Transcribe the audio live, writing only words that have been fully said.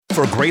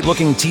For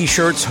great-looking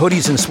t-shirts,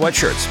 hoodies, and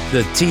sweatshirts,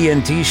 the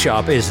TNT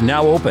shop is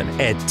now open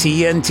at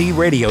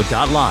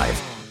tntradio.live.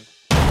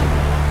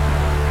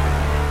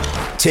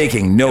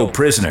 Taking no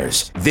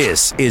prisoners,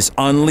 this is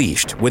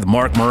Unleashed with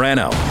Marc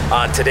Morano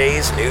on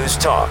today's News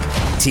Talk,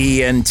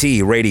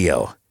 TNT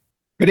Radio.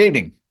 Good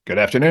evening, good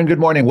afternoon, good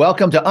morning.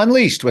 Welcome to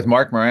Unleashed with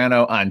Marc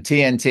Morano on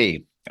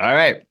TNT. All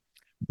right,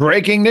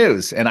 breaking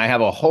news, and I have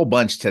a whole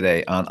bunch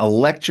today on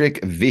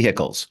electric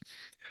vehicles.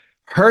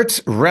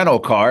 Hertz rental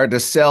car to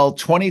sell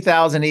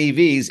 20,000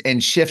 EVs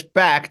and shift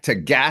back to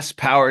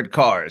gas-powered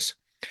cars.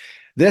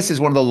 This is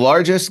one of the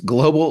largest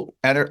global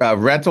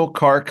rental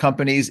car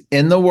companies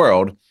in the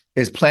world,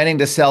 is planning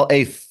to sell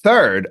a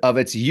third of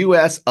its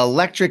U.S.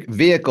 electric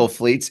vehicle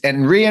fleets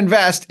and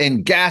reinvest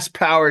in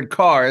gas-powered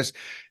cars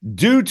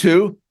due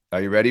to,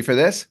 are you ready for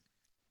this?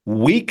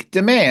 Weak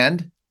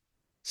demand.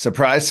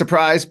 Surprise,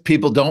 surprise,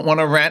 people don't want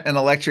to rent an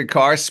electric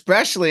car,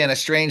 especially in a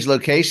strange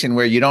location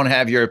where you don't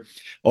have your,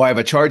 I have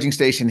a charging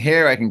station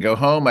here, I can go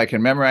home, I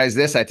can memorize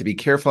this, I have to be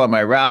careful on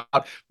my route.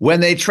 When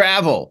they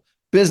travel,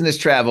 business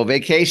travel,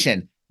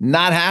 vacation,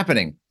 not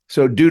happening.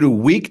 So due to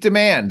weak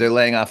demand, they're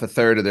laying off a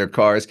third of their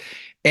cars.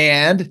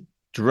 And,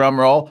 drum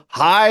roll,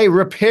 high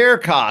repair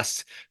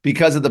costs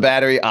because of the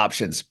battery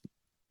options.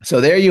 So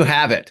there you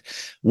have it.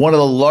 One of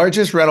the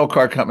largest rental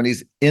car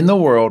companies in the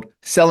world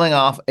selling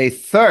off a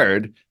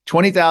third,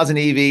 20,000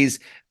 EVs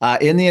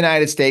in the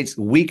United States,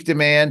 weak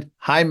demand,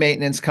 high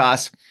maintenance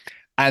costs.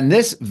 And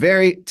this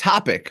very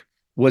topic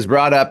was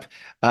brought up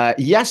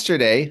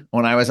yesterday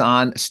when I was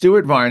on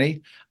Stuart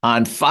Varney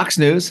on Fox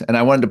News, and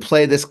I wanted to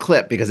play this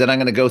clip because then I'm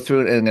going to go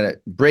through it and I'm going to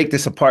break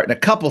this apart in a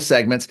couple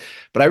segments.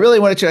 But I really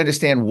wanted to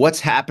understand what's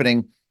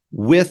happening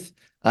with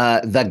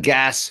the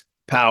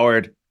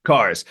gas-powered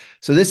cars.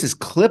 So this is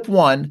clip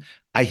one.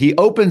 He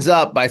opens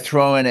up by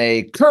throwing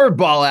a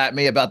curveball at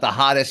me about the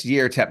hottest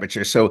year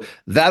temperature. So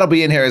that'll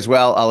be in here as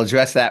well. I'll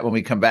address that when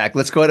we come back.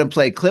 Let's go ahead and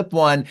play clip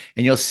one,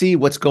 and you'll see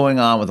what's going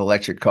on with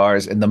electric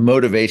cars and the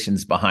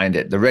motivations behind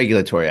it, the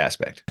regulatory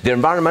aspect. The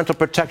Environmental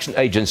Protection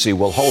Agency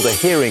will hold a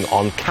hearing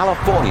on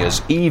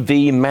California's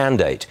EV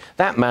mandate.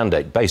 That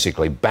mandate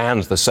basically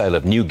bans the sale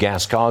of new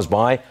gas cars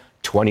by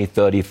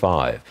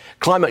 2035.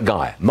 Climate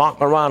guy Marc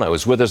Morano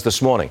is with us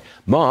this morning.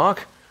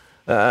 Marc,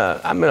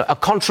 a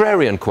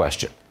contrarian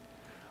question.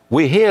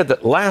 We hear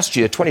that last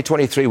year,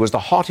 2023, was the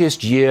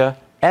hottest year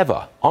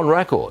ever on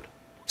record.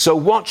 So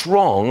what's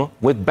wrong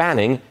with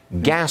banning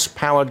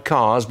gas-powered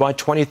cars by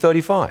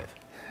 2035?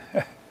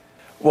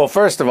 Well,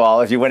 first of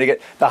all, if you want to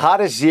get the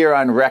hottest year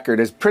on record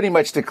is pretty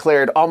much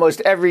declared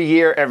almost every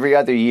year, every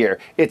other year.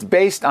 It's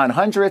based on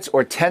hundredths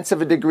or tenths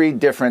of a degree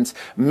difference,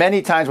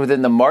 many times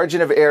within the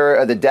margin of error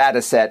of the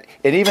data set.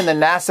 And even the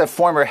NASA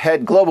former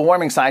head global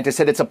warming scientist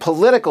said it's a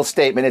political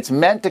statement. It's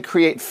meant to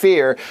create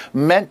fear,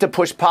 meant to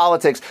push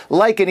politics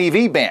like an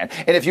EV ban.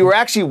 And if you were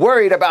actually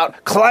worried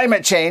about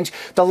climate change,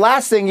 the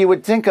last thing you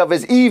would think of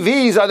is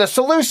EVs are the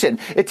solution.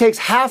 It takes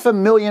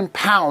 500,000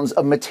 pounds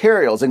of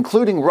materials,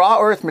 including raw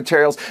earth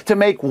materials, to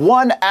make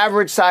one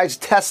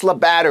average-sized Tesla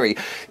battery.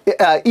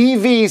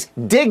 EVs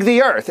dig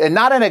the earth, and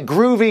not in a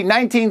groovy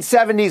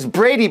 1970s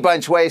Brady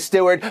Bunch way,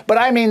 Stuart, but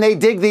I mean they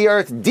dig the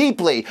earth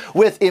deeply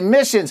with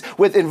emissions,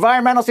 with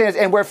environmental standards,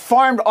 and we're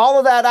farmed all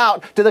of that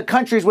out to the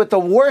countries with the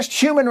worst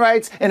human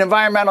rights and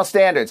environmental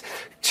standards.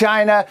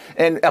 China,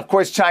 and of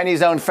course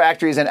Chinese-owned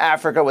factories in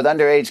Africa with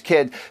underage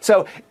kids.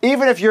 So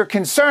even if you're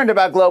concerned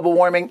about global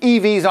warming,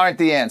 EVs aren't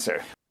the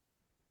answer.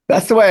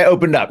 That's the way I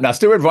opened up. Now,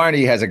 Stuart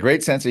Varney has a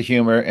great sense of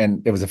humor,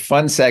 and it was a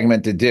fun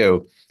segment to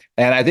do.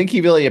 And I think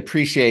he really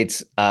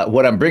appreciates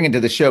what I'm bringing to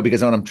the show,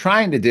 because what I'm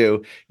trying to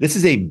do, this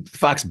is a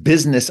Fox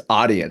Business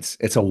audience.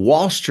 It's a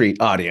Wall Street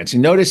audience.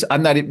 You notice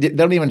they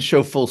don't even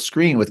show full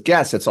screen with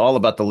guests. It's all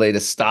about the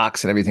latest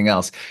stocks and everything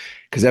else,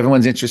 because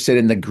everyone's interested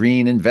in the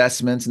green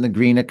investments and the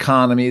green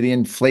economy, the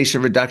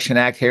Inflation Reduction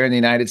Act here in the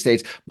United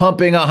States,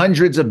 pumping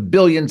hundreds of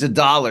billions of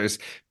dollars,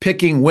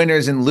 picking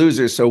winners and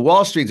losers. So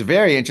Wall Street's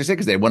very interested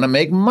because they want to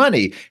make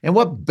money. And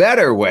what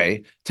better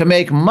way to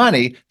make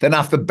money than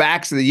off the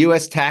backs of the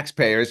U.S.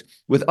 taxpayers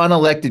with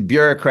unelected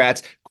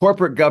bureaucrats,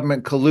 corporate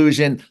government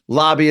collusion,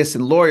 lobbyists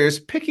and lawyers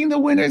picking the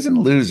winners and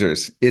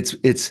losers.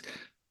 It's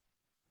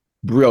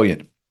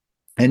brilliant.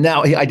 And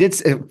now I did,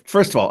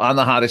 first of all, on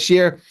the hottest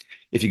year,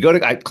 if you go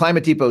to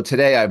Climate Depot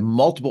today, I have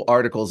multiple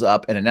articles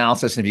up and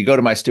analysis. And if you go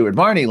to my Stuart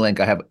Varney link,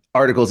 I have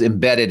articles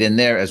embedded in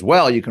there as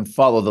well. You can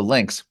follow the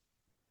links.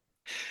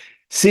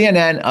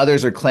 CNN,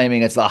 others are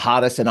claiming it's the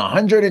hottest in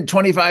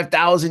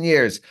 125,000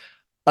 years.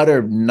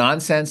 Utter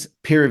nonsense.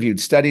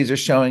 Peer-reviewed studies are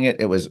showing it.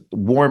 It was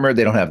warmer.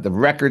 They don't have the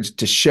records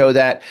to show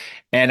that.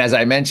 And as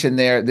I mentioned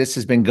there, this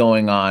has been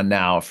going on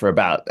now for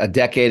about a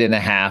decade and a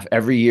half.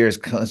 Every year is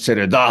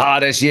considered the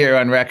hottest year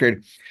on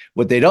record.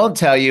 What they don't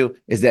tell you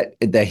is that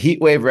the heat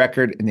wave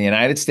record in the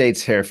United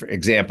States here, for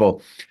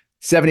example,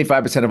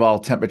 75% of all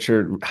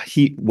temperature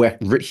heat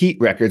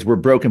records were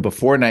broken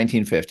before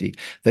 1950.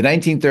 The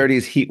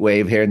 1930s heat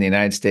wave here in the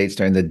United States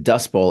during the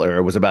Dust Bowl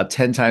era was about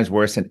 10 times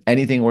worse than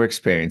anything we're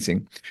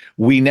experiencing.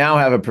 We now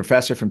have a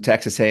professor from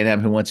Texas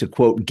A&M who wants to,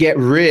 quote, get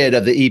rid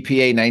of the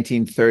EPA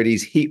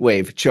 1930s heat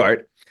wave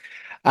chart.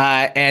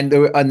 And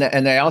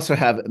I also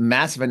have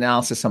massive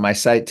analysis on my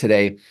site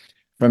today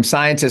from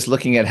scientists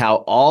looking at how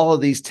all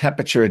of these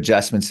temperature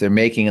adjustments they're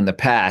making in the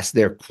past,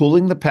 they're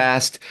cooling the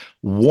past,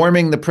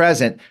 warming the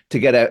present to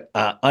get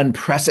a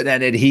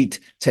unprecedented heat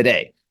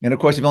today. And of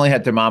course, we've only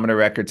had thermometer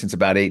records since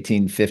about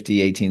 1850,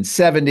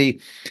 1870.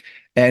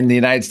 And the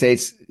United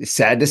States,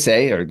 sad to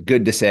say, or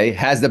good to say,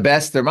 has the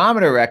best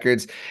thermometer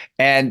records.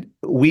 And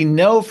we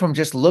know from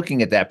just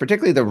looking at that,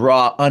 particularly the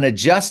raw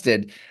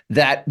unadjusted,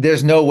 that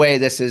there's no way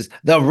this is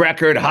the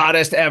record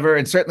hottest ever,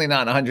 and certainly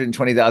not in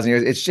 120,000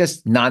 years. It's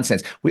just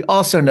nonsense. We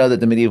also know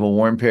that the medieval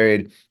warm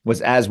period was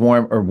as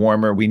warm or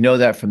warmer. We know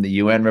that from the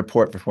UN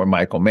report before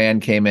Michael Mann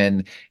came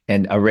in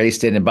and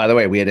erased it. And by the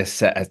way, we had a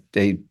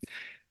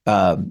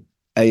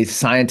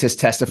scientist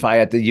testify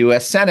at the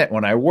U.S. Senate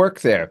when I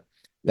worked there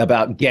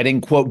about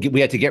getting, quote, we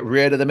had to get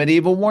rid of the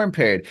medieval warm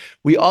period.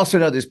 We also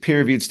know there's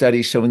peer-reviewed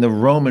studies showing the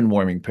Roman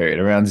warming period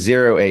around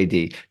 0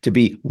 AD to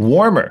be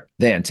warmer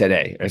than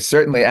today, or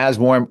certainly as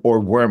warm or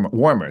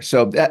warmer.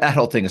 So that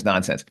whole thing is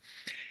nonsense.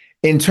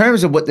 In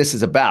terms of what this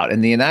is about, in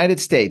the United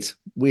States,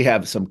 we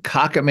have some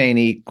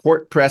cockamamie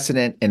court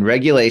precedent and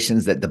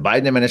regulations that the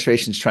Biden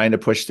administration is trying to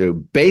push through.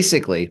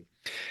 Basically,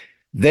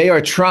 they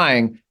are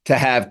trying to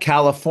have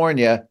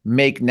California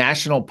make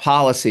national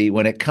policy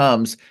when it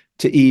comes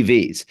to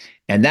EVs.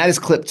 And that is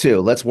clip 2.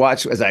 Let's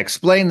watch as I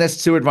explain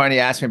this. Stuart Varney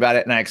asked me about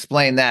it, and I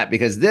explain that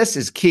because this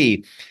is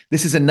key.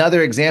 This is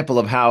another example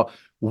of how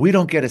we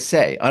don't get a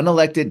say.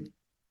 Unelected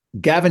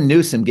Gavin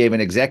Newsom gave an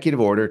executive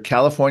order.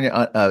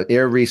 California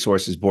Air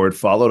Resources Board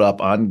followed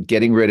up on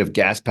getting rid of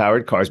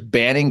gas-powered cars,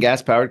 banning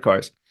gas-powered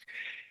cars.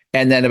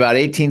 And then about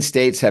 18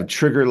 states have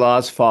trigger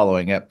laws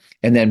following it.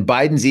 And then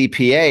Biden's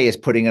EPA is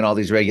putting in all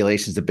these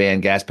regulations to ban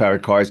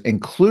gas-powered cars,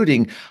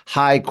 including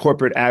high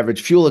corporate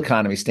average fuel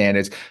economy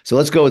standards. So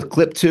let's go with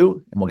clip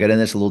 2, and we'll get in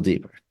this a little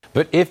deeper.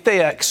 But if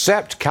they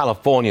accept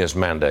California's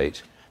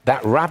mandate,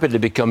 that rapidly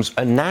becomes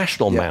a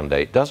national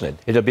mandate, doesn't it?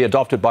 It'll be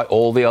adopted by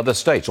all the other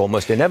states,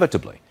 almost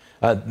inevitably.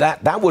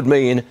 That would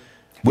mean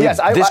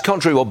this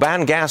country will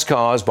ban gas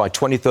cars by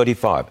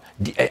 2035.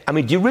 I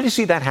mean, do you really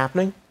see that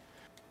happening?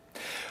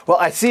 Well,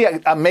 I see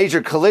a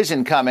major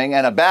collision coming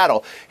and a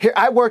battle. Here,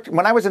 I worked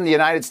when I was in the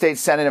United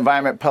States Senate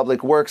Environment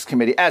Public Works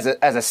Committee as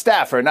a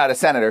staffer, not a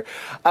senator.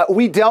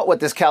 We dealt with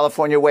this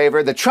California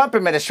waiver. The Trump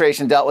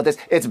administration dealt with this.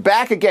 It's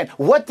back again.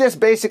 What this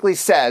basically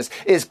says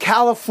is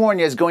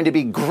California is going to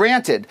be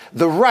granted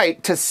the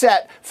right to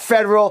set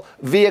federal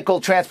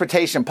vehicle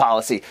transportation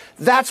policy.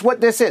 That's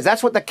what this is.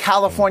 That's what the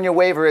California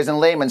waiver is in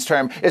layman's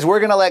term, is we're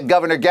going to let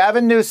Governor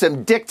Gavin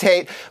Newsom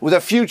dictate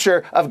the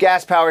future of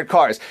gas-powered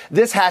cars.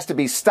 This has to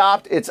be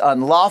stopped. It's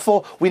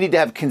unlawful. We need to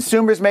have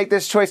consumers make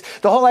this choice.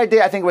 The whole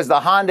idea, I think, was the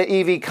Honda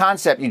EV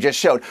concept you just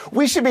showed.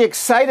 We should be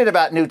excited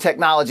about new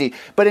technology,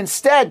 but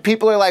instead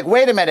people are like,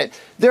 wait a minute,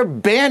 they're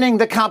banning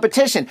the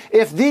competition.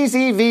 If these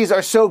EVs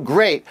are so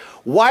great,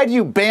 why do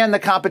you ban the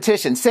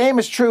competition? Same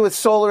is true with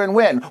solar and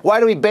wind. Why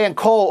do we ban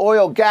coal,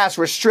 oil, gas,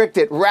 restrict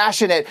it,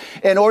 ration it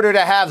in order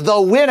to have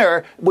the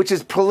winner, which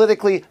is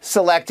politically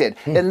selected?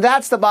 And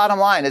that's the bottom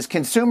line, is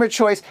consumer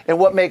choice and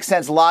what makes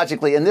sense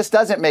logically. And this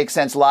doesn't make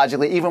sense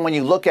logically, even when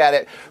you look at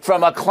it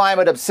from a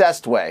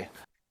climate-obsessed way.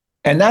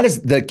 And that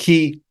is the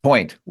key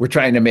point we're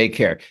trying to make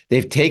here.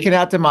 They've taken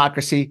out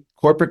democracy,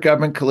 corporate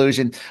government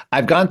collusion.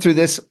 I've gone through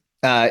this,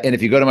 and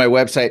if you go to my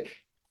website,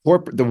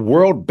 the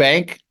World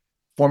Bank,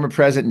 former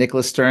President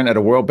Nicholas Stern at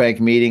a World Bank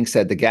meeting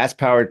said the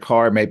gas-powered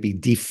car might be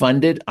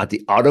defunded at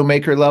the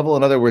automaker level.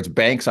 In other words,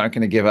 banks aren't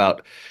going to give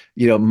out,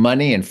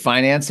 money and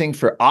financing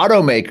for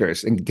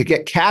automakers and to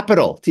get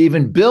capital to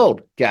even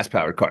build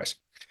gas-powered cars.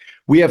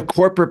 We have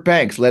corporate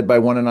banks led by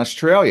one in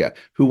Australia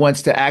who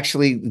wants to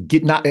actually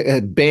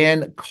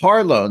ban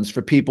car loans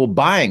for people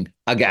buying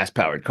a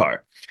gas-powered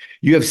car.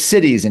 You have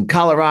cities in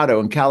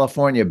Colorado and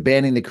California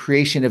banning the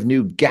creation of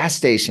new gas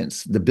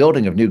stations, the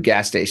building of new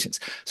gas stations.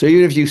 So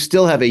even if you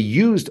still have a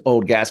used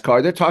old gas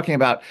car, they're talking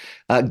about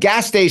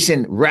gas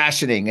station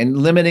rationing and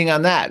limiting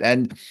on that.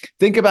 And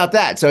think about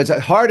that. So it's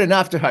hard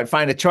enough to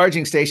find a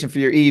charging station for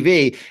your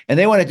EV, and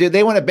they want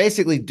to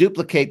basically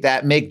duplicate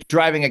that, make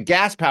driving a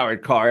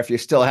gas-powered car, if you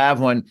still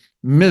have one,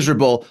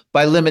 miserable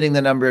by limiting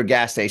the number of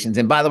gas stations.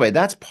 And by the way,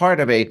 that's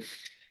part of a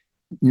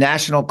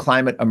national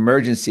climate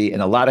emergency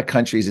in a lot of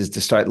countries, is to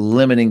start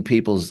limiting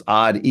people's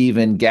odd,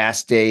 even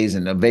gas days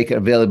and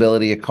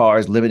availability of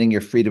cars, limiting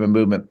your freedom of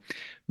movement.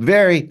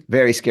 Very,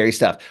 very scary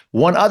stuff.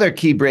 One other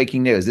key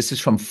breaking news. This is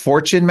from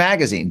Fortune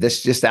magazine.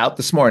 This just out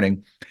this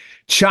morning.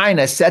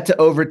 China set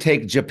to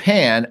overtake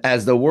Japan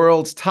as the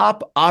world's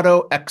top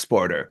auto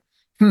exporter.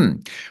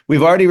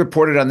 We've already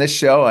reported on this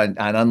show on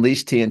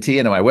Unleashed TNT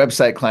and on my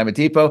website, Climate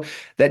Depot,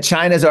 that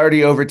China's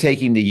already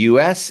overtaking the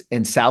U.S.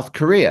 and South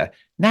Korea.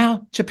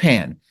 Now,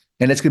 Japan,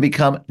 and it's going to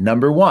become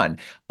number one.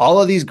 All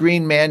of these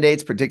green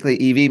mandates,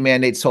 particularly EV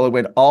mandates, solar,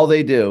 wind, all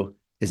they do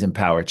is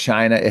empower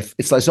China.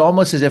 It's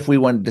almost as if we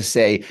wanted to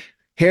say,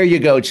 here you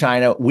go,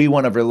 China. We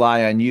want to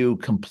rely on you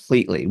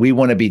completely. We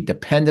want to be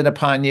dependent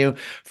upon you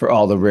for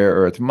all the rare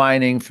earth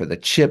mining, for the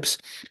chips,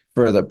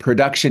 for the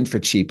production, for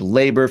cheap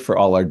labor, for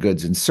all our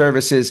goods and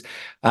services.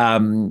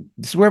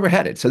 This is where we're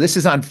headed. So this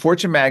is on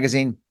Fortune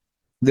magazine.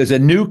 There's a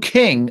new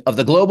king of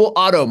the global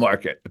auto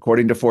market,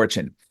 according to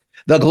Fortune.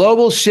 The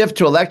global shift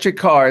to electric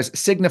cars,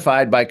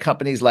 signified by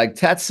companies like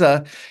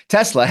Tesla,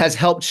 has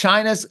helped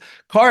China's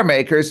car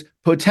makers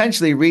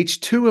potentially reach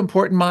two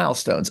important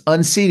milestones,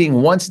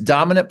 unseating once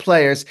dominant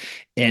players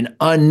and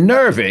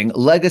unnerving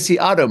legacy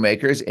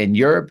automakers in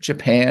Europe,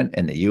 Japan,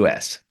 and the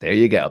US. There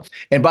you go.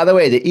 And by the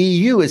way, the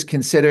EU is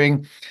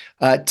considering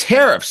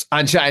tariffs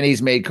on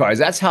Chinese-made cars.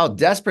 That's how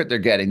desperate they're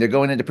getting. They're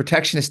going into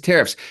protectionist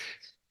tariffs.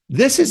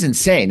 This is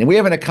insane. And we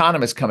have an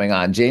economist coming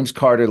on, James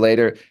Carter,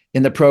 later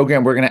in the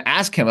program. We're going to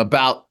ask him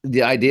about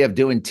the idea of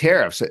doing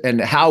tariffs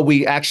and how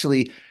you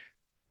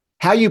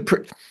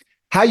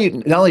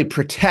not only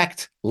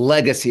protect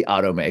legacy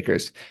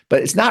automakers,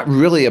 but it's not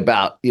really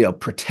about,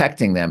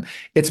 protecting them.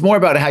 It's more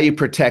about how you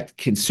protect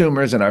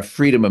consumers and our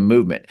freedom of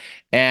movement.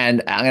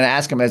 And I'm going to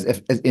ask him as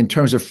in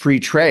terms of free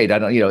trade.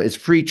 Is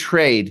free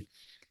trade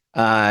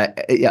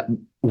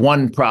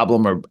one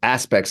problem or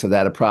aspects of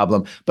that a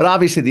problem? But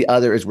obviously the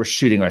other is we're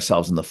shooting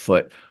ourselves in the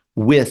foot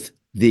with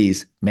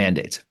these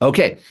mandates.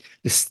 Okay,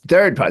 this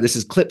third part, this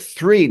is clip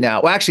 3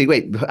 now. Well, actually,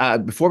 wait,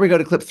 before we go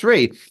to clip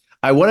 3,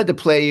 I wanted to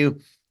play you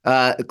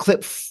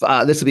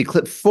this will be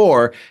clip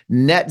 4,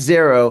 net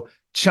zero,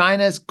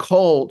 China's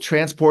coal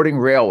transporting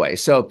railway.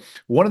 So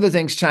one of the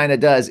things China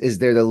does is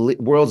they're the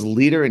world's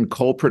leader in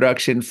coal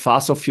production,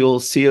 fossil fuel,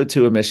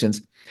 CO2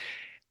 emissions,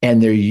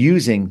 and they're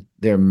using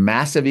their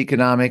massive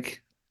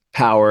economic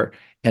power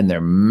and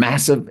their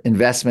massive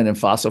investment in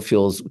fossil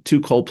fuels, 2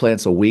 coal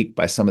plants a week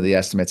by some of the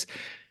estimates,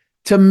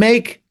 to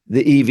make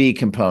the EV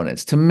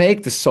components, to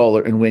make the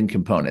solar and wind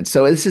components.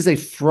 So this is a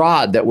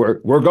fraud that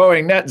we're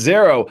going net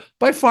zero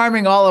by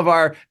farming all of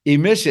our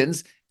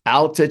emissions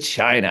out to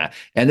China.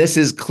 And this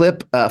is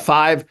clip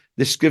 5.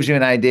 This gives you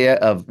an idea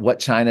of what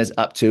China's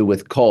up to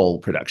with coal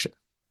production.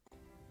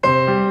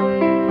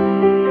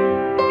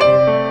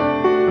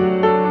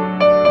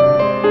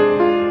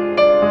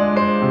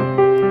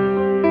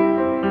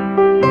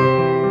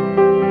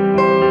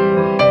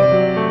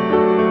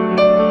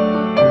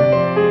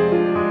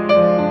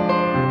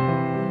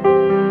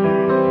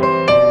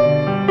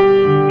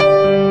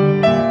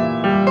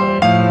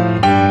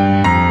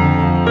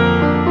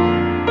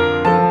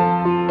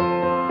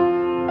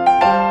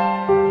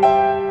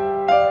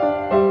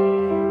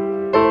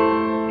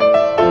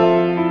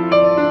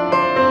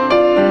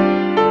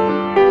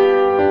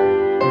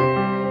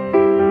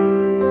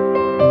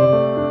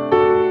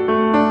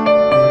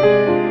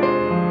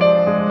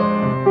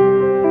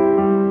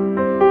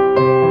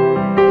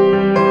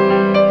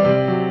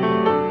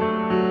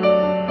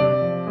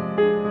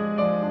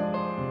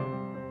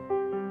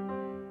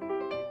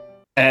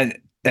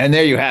 And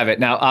there you have it.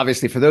 Now,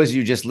 obviously, for those of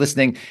you just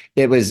listening,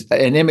 it was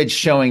an image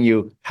showing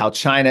you how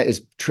China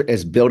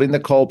is building the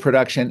coal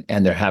production,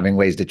 and they're having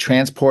ways to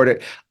transport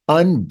it.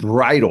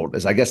 Unbridled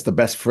is, I guess, the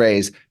best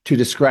phrase to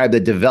describe the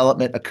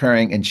development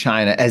occurring in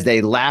China as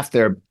they laugh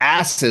their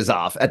asses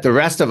off at the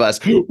rest of us.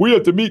 We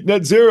have to meet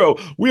net zero.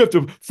 We have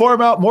to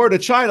farm out more to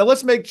China.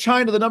 Let's make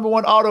China the number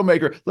 1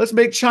 automaker. Let's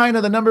make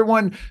China the number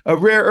 1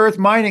 rare earth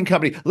mining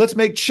company. Let's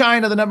make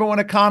China the number 1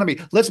 economy.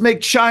 Let's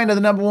make China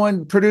the number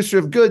 1 producer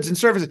of goods and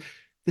services.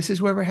 This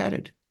is where we're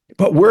headed.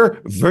 But we're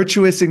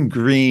virtuous and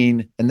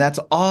green, and that's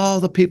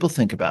all the people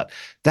think about.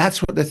 That's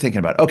what they're thinking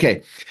about.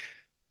 Okay,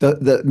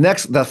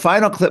 the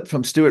final clip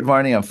from Stuart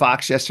Varney on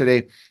Fox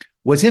yesterday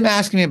was him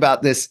asking me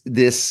about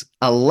this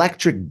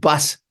electric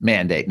bus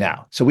mandate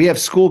now. So we have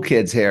school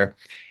kids here,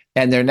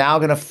 and they're now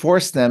going to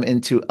force them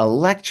into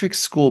electric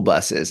school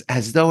buses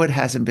as though it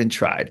hasn't been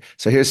tried.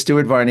 So here's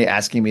Stuart Varney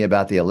asking me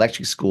about the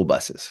electric school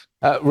buses.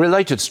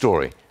 Related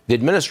story. The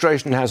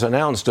administration has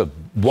announced a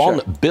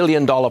 $1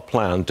 billion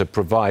plan to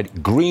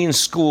provide green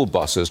school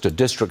buses to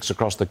districts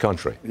across the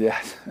country.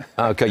 Yes.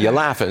 Okay, you're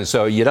laughing.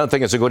 So you don't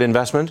think it's a good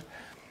investment?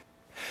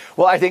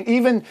 Well, I think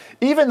even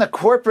the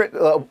corporate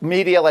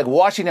media like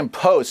Washington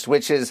Post,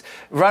 which is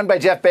run by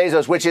Jeff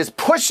Bezos, which is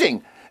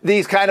pushing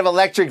these kind of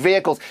electric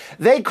vehicles,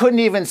 they couldn't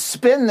even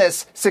spin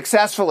this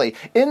successfully.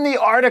 In the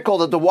article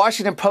that the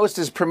Washington Post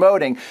is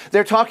promoting,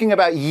 they're talking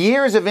about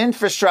years of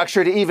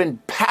infrastructure to even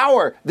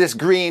power this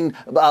green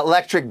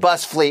electric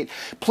bus fleet.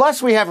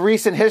 Plus, we have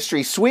recent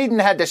history. Sweden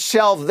had to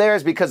shelve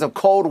theirs because of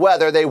cold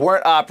weather. They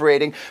weren't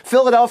operating.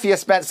 Philadelphia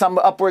spent some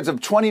upwards of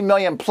 20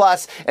 million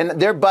plus, and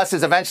their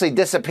buses eventually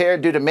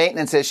disappeared due to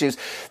maintenance issues.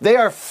 They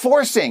are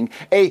forcing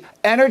a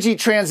energy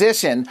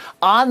transition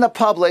on the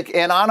public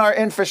and on our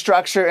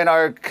infrastructure and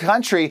our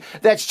country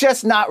that's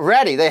just not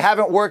ready. They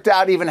haven't worked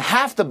out even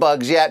half the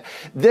bugs yet.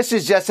 This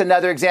is just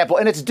another example.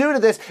 And it's due to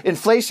this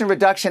Inflation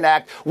Reduction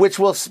Act, which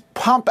will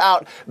pump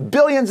out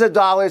billions of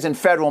dollars in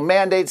federal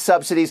mandate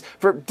subsidies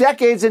for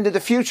decades into the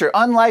future,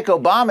 unlike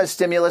Obama's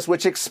stimulus,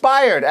 which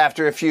expired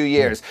after a few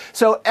years.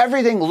 So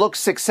everything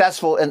looks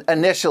successful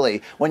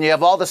initially when you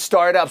have all the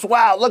startups.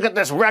 Wow, look at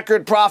this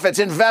record profits,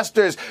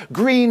 investors,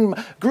 green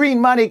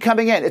money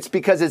coming in. It's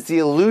because it's the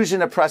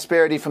illusion of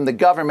prosperity from the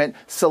government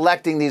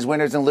selecting these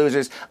winners and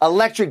losers.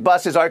 Electric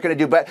buses aren't going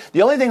to do, but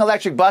the only thing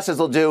electric buses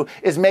will do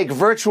is make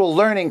virtual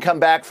learning come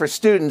back for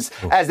students,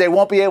 as they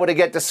won't be able to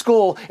get to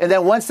school. And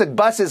then once the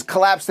buses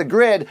collapse the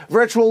grid,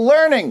 virtual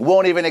learning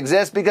won't even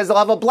exist because they'll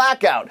have a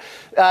blackout.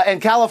 And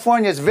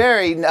California is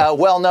very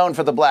well known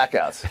for the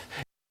blackouts.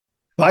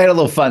 Well, I had a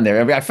little fun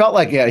there. I mean, I felt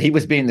like he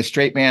was being the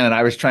straight man and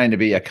I was trying to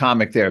be a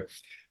comic there.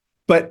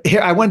 But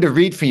here, I wanted to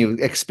read for you,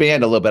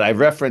 expand a little bit. I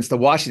referenced the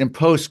Washington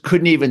Post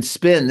couldn't even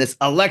spin this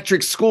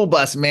electric school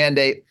bus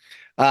mandate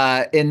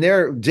in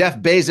their Jeff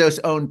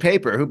Bezos-owned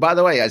paper, who, by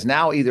the way, is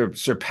now either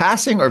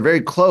surpassing or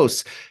very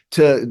close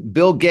to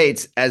Bill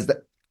Gates as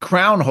the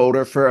crown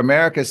holder for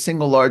America's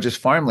single largest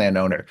farmland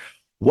owner.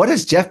 What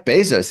is Jeff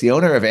Bezos, the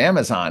owner of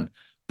Amazon,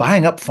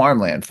 buying up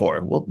farmland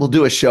for? We'll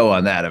do a show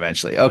on that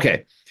eventually.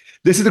 Okay.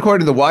 This is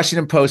according to the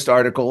Washington Post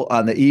article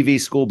on the EV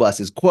school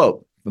buses.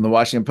 Quote from the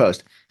Washington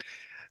Post: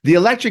 "The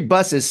electric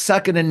buses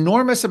suck an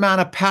enormous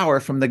amount of power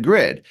from the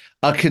grid,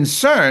 a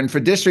concern for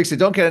districts that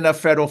don't get enough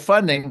federal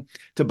funding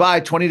to buy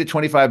 20 to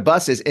 25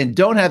 buses and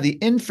don't have the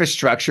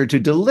infrastructure to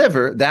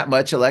deliver that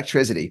much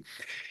electricity."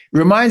 It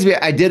reminds me,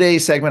 I did a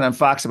segment on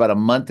Fox about a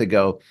month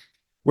ago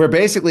where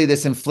basically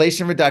this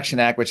Inflation Reduction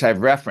Act, which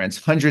I've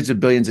referenced, hundreds of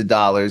billions of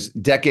dollars,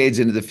 decades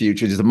into the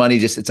future,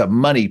 it's a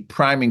money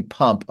priming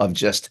pump of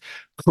just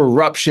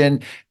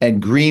corruption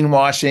and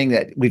greenwashing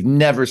that we've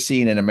never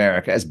seen in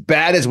America. As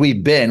bad as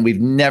we've been,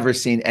 we've never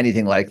seen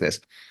anything like this.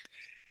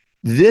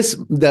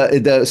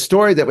 The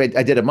story that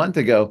I did a month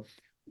ago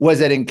was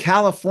that in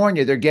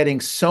California, they're getting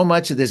so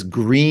much of this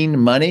green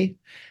money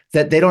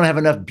that they don't have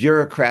enough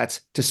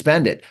bureaucrats to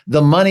spend it.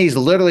 The money's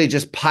literally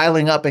just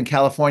piling up in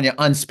California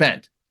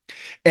unspent.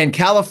 And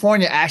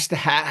California has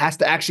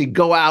to actually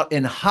go out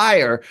and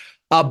hire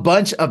a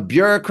bunch of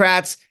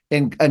bureaucrats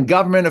and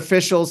government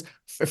officials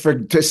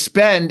to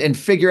spend and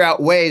figure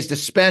out ways to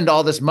spend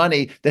all this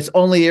money that's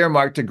only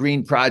earmarked to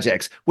green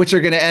projects, which are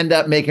going to end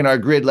up making our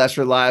grid less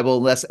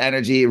reliable, less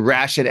energy,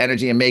 ration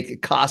energy, and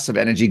make costs of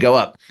energy go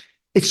up.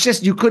 It's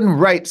just, you couldn't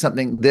write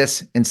something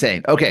this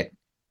insane. Okay.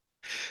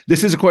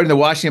 This is according to the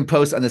Washington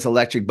Post on this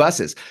electric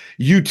buses.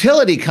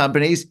 Utility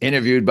companies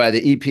interviewed by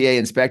the EPA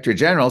Inspector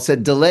General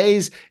said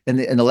delays in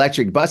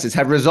electric buses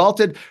have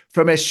resulted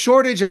from a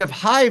shortage of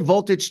high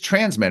voltage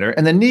transmitter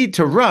and the need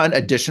to run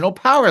additional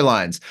power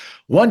lines.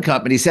 One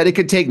company said it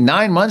could take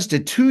 9 months to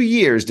 2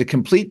 years to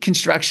complete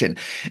construction.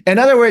 In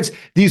other words,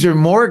 these are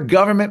more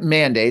government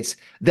mandates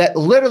that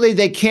literally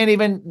the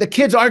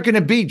kids aren't going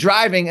to be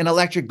driving in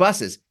electric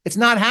buses. It's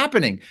not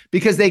happening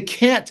because they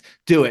can't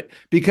do it.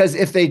 Because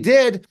if they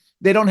did,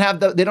 they don't have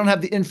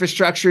the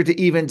infrastructure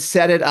to even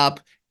set it up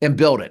and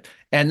build it.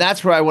 And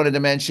that's where I wanted to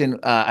mention,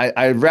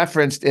 I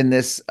referenced in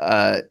this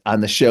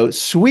on the show,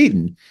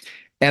 Sweden.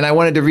 And I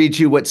wanted to read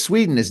you what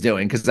Sweden is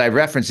doing because I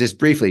referenced this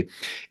briefly.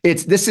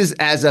 This is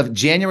as of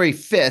January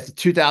 5th,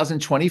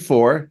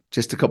 2024,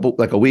 just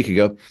a week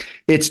ago.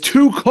 It's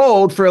too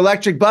cold for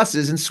electric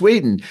buses in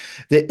Sweden.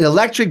 The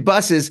electric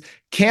buses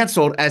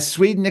canceled as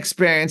Sweden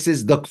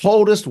experiences the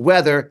coldest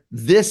weather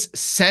this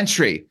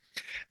century.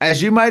 As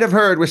you might have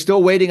heard, we're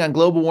still waiting on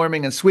global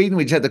warming in Sweden.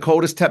 We just had the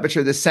coldest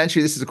temperature this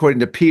century. This is according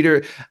to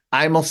Peter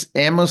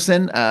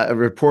Emerson, a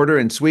reporter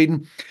in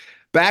Sweden.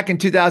 Back in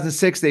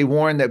 2006, they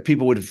warned that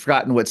people would have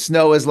forgotten what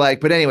snow is like.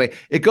 But anyway,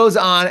 it goes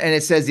on and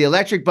it says the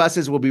electric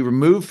buses will be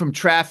removed from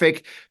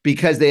traffic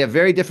because they have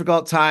very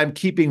difficult time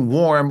keeping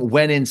warm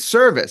when in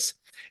service.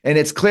 And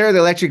it's clear the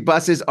electric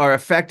buses are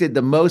affected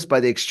the most by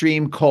the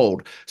extreme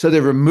cold. So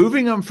they're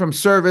removing them from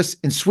service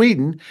in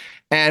Sweden.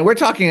 And we're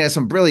talking about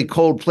some really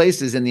cold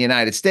places in the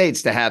United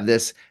States to have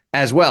this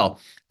as well.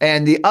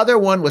 And the other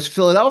one was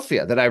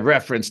Philadelphia that I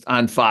referenced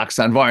on Fox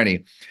on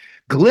Varney.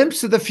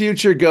 Glimpse of the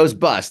future goes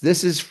bust.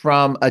 This is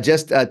from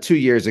just 2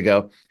 years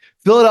ago.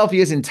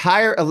 Philadelphia's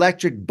entire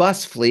electric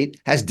bus fleet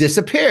has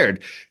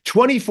disappeared.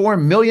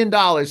 $24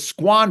 million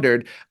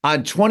squandered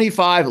on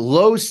 25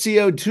 low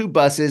CO2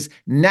 buses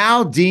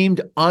now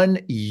deemed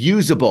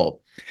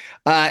unusable.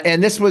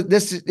 And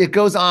it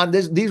goes on.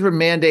 These were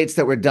mandates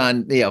that were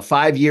done,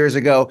 5 years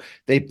ago.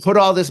 They put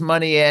all this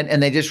money in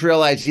and they just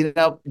realized,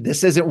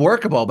 this isn't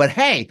workable. But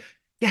hey,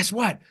 guess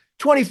what?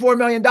 $24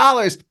 million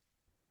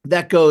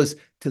that goes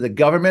to the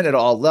government at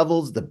all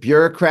levels, the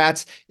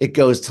bureaucrats, it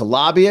goes to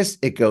lobbyists,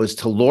 it goes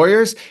to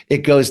lawyers, it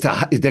goes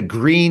to the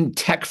green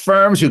tech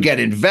firms who get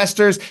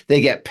investors,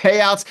 they get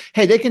payouts.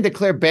 Hey, they can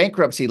declare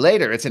bankruptcy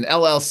later. It's an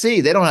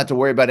LLC. They don't have to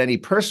worry about any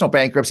personal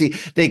bankruptcy.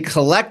 They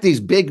collect these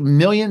big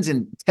millions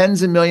and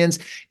tens of millions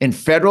in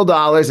federal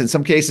dollars, in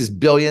some cases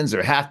billions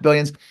or half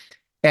billions.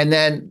 And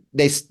then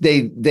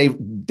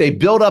they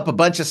build up a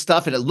bunch of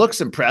stuff and it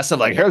looks impressive.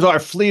 Like, here's our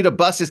fleet of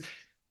buses.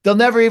 They'll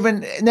never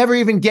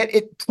even get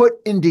it put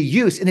into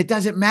use, and it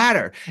doesn't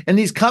matter. And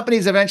these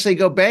companies eventually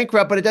go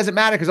bankrupt, but it doesn't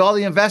matter because all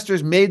the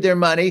investors made their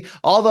money.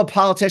 All the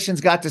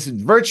politicians got this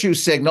virtue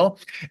signal,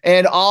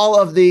 and all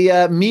of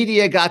the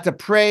media got to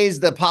praise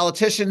the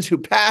politicians who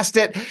passed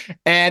it.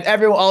 And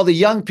all the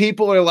young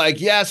people are like,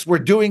 yes, we're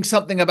doing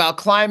something about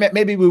climate.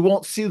 Maybe we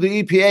won't see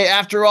the EPA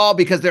after all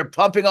because they're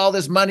pumping all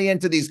this money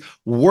into these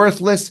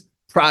worthless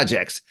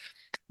projects.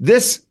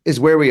 This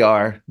is where we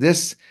are.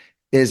 This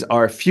is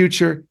our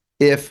future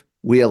if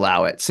we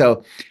allow it.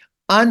 So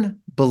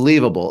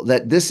unbelievable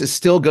that this is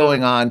still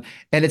going on,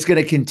 and it's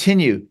going to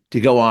continue to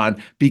go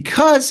on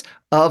because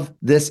of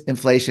this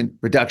Inflation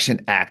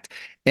Reduction Act.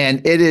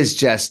 And it is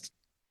just,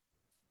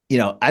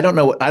 I don't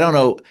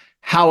know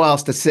how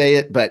else to say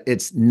it, but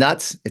it's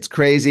nuts, it's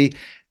crazy,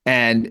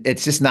 and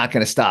it's just not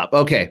going to stop.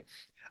 Okay.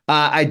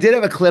 I did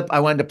have a clip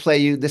I wanted to play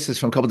you. This is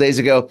from a couple days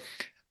ago.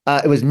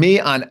 It was me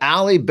on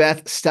Allie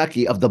Beth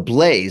Stuckey of The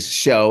Blaze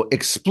show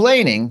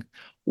explaining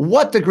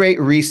what the Great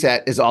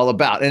Reset is all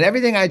about. And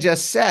everything I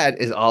just said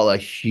is all a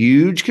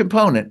huge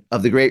component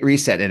of the Great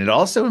Reset. And it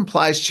also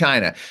implies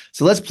China.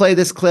 So let's play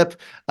this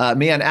clip,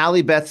 me on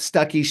Allie Beth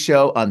Stuckey's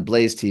show on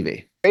Blaze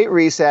TV. Great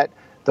Reset,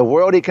 the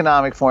World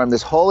Economic Forum,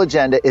 this whole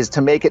agenda is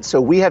to make it so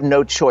we have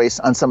no choice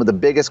on some of the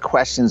biggest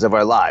questions of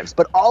our lives.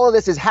 But all of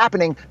this is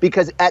happening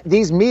because at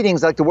these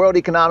meetings like the World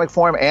Economic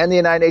Forum and the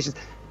United Nations,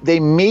 they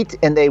meet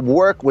and they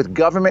work with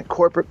government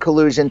corporate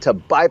collusion to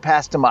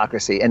bypass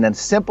democracy. And in a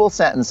simple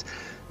sentence,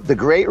 the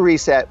Great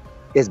Reset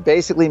is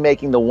basically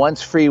making the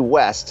once free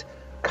West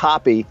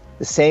copy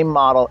the same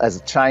model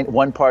as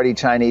one-party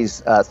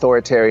Chinese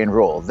authoritarian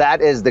rule.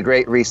 That is the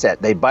Great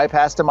Reset. They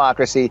bypass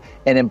democracy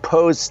and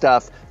impose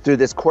stuff through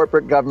this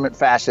corporate government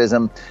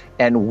fascism,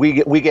 and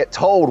we get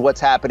told what's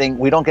happening.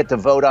 We don't get to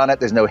vote on it.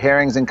 There's no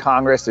hearings in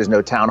Congress. There's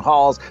no town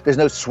halls. There's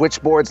no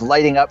switchboards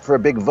lighting up for a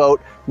big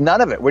vote.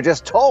 None of it. We're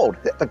just told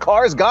the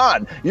car's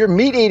gone. Your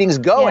meat eating's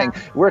going.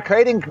 Yeah.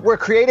 We're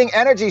creating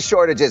energy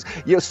shortages.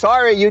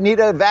 Sorry, you need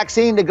a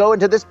vaccine to go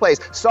into this place.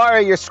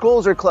 Sorry, your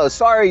schools are closed.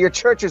 Sorry, your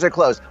churches are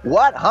closed.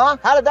 What? Huh?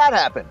 How did that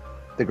happen?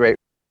 The Great.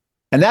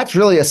 And that's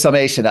really a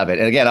summation of it.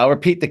 And again, I'll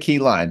repeat the key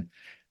line.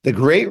 The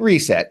Great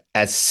Reset,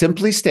 as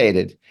simply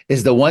stated,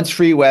 is the once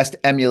free West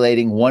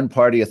emulating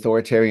one-party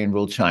authoritarian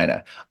rule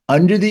China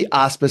under the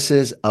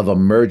auspices of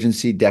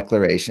emergency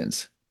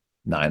declarations.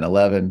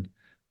 9/11,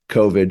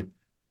 COVID,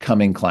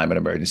 coming climate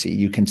emergency.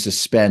 You can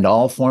suspend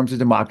all forms of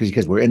democracy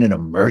because we're in an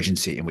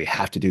emergency and we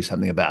have to do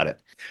something about it.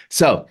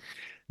 So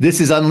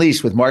this is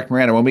Unleashed with Marc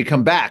Morano. When we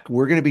come back,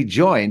 we're going to be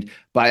joined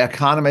by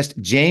economist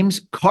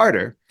James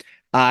Carter.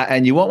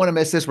 And you won't want to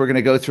miss this. We're going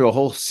to go through a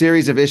whole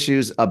series of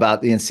issues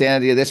about the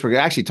insanity of this. We're going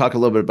to actually talk a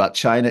little bit about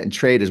China and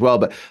trade as well,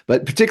 but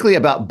particularly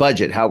about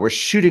budget, how we're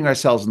shooting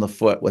ourselves in the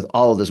foot with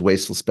all of this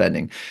wasteful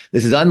spending.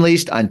 This is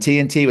Unleashed on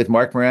TNT with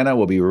Marc Morano.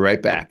 We'll be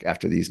right back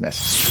after these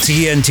messages.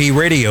 TNT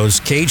Radio's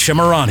Kate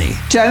Shemirani.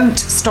 Don't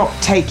stop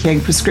taking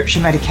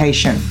prescription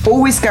medication.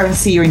 Always go and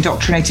see your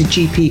indoctrinated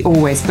GP,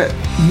 always. But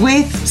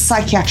with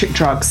psychiatric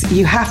drugs,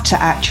 you have to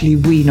actually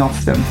wean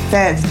off them.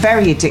 They're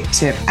very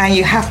addictive and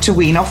you have to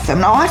wean off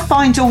them. Now, I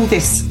find all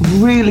this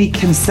really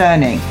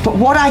concerning, but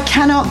what I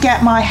cannot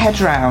get my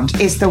head around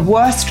is the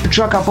worst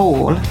drug of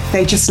all.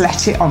 They just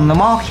let it on the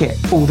market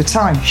all the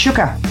time.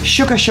 Sugar.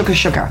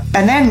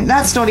 And then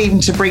that's not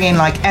even to bring in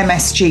like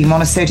MSG,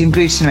 monosodium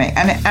glutamate.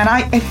 And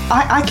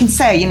I can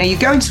say, you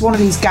go into one of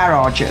these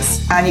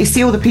garages and you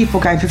see all the people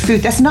going for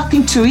food. There's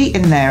nothing to eat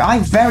in there. I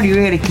very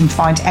rarely can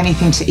find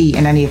anything to eat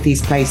in any of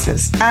these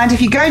places. And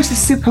if you go into the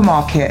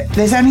supermarket,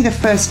 there's only the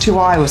first 2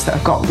 aisles that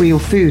have got real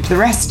food. The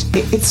rest,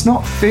 it's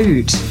not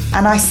food.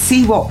 And I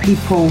see what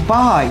people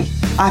buy.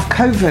 I've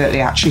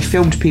covertly actually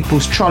filmed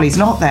people's trolleys,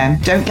 not them,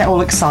 don't get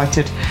all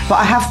excited, but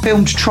I have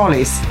filmed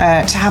trolleys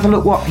to have a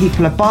look what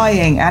people are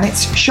buying. And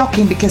it's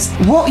shocking because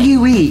what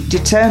you eat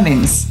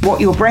determines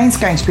what your brain's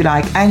going to be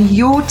like, and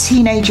your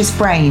teenagers'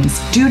 brains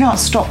do not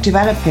stop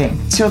developing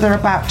till they're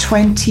about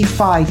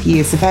 25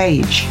 years of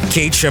age.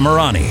 Kate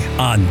Shemirani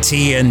on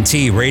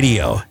TNT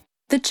Radio.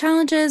 The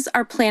challenges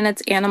our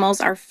planet's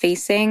animals are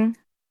facing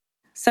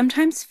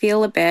sometimes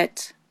feel a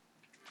bit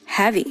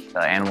heavy.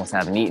 The animals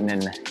haven't eaten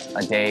in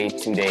a day,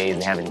 2 days.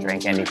 They haven't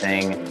drank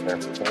anything. They're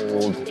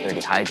cold. They're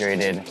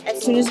dehydrated.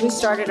 As soon as we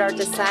started our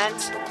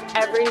descent,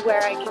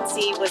 everywhere I could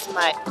see was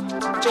mud.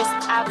 Just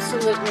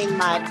absolutely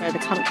mud. The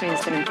country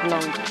has been in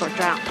prolonged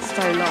drought for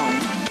so long.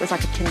 It was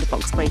like a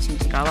tinderbox waiting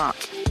to go up.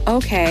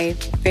 Okay,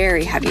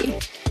 very heavy.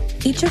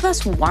 Each of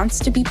us wants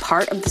to be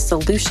part of the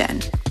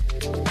solution,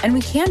 and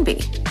we can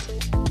be.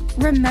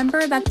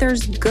 Remember that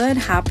there's good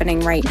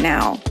happening right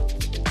now.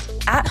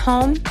 At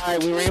home. All right,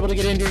 we were able to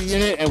get into your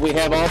unit, and we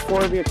have all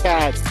 4 of your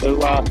cats.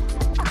 So,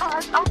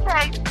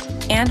 okay.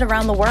 And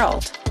around the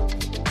world.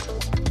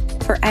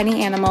 For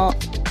any animal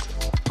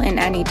in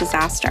any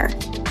disaster.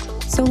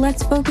 So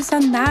let's focus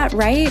on that,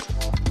 right?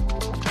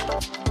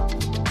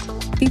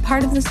 Be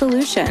part of the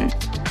solution,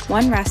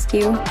 one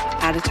rescue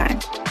at a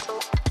time.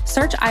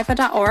 Search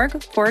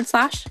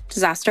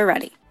ifa.org/disaster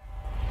ready.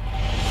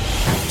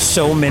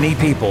 So many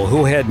people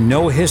who had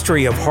no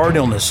history of heart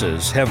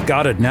illnesses have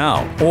got it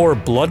now, or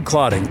blood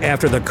clotting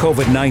after the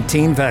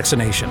COVID-19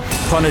 vaccination.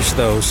 Punish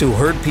those who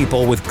hurt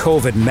people with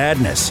COVID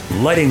madness,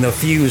 lighting the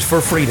fuse for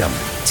freedom.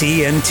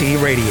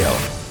 TNT Radio.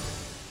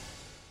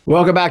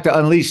 Welcome back to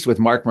Unleashed with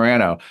Marc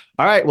Morano.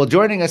 All right, well,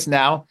 joining us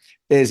now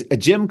is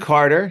Jim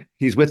Carter.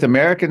 He's with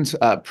Americans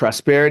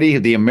Prosperity,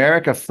 the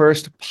America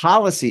First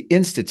Policy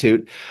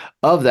Institute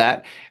of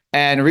that.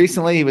 And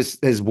recently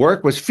his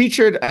work was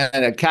featured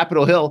at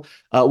Capitol Hill.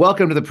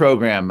 Welcome to the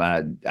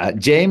program,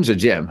 James or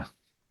Jim?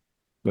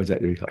 What's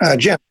that?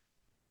 Jim.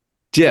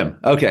 Jim.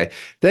 Okay.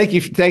 Thank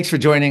you. Thanks for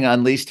joining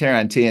Unleashed here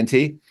on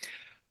TNT.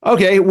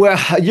 Okay. Well,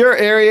 your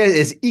area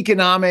is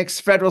economics,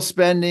 federal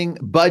spending,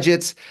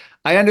 budgets.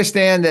 I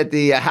understand that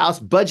the House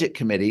Budget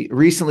Committee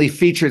recently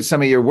featured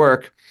some of your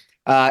work,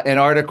 an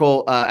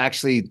article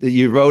actually that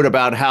you wrote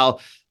about how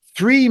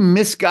 3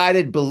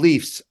 misguided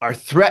beliefs are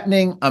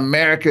threatening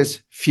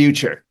America's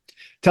future.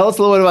 Tell us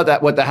a little bit about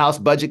that, what the House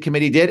Budget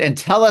Committee did, and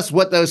tell us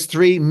what those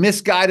 3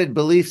 misguided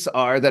beliefs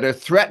are that are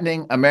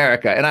threatening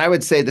America. And I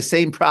would say the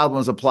same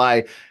problems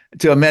apply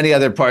to many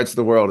other parts of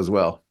the world as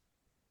well.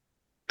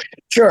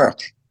 Sure.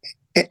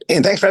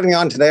 And thanks for having me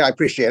on today. I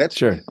appreciate it.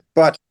 Sure.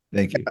 But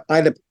thank you. I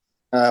had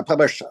to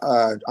publish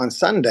on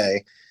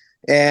Sunday.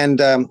 And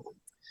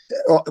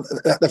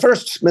the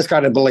first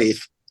misguided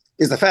belief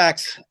is the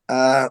fact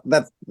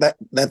that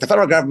the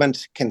federal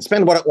government can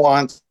spend what it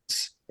wants,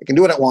 it can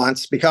do what it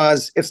wants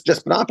because it's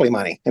just monopoly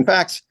money. In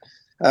fact,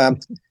 I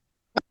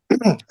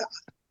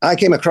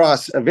came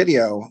across a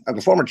video of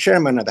a former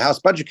chairman of the House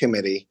Budget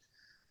Committee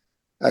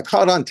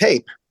caught on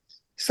tape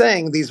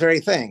saying these very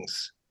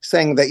things,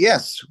 saying that,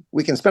 yes,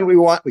 we can spend what we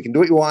want, we can do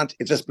what we want,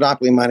 it's just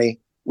monopoly money,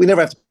 we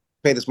never have to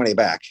pay this money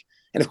back.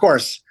 And of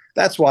course,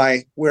 that's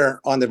why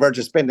we're on the verge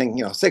of spending,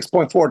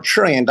 $6.4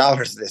 trillion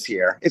this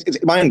year. It's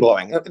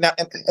mind-blowing. Now,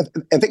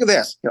 and think of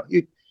this: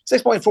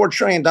 $6.4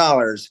 trillion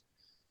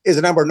is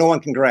a number no one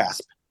can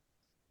grasp,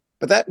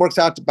 but that works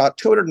out to about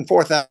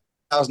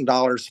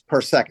 $204,000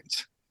 per second.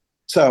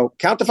 So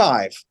count to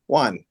 5.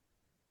 1,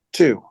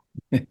 2,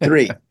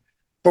 3,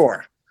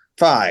 4,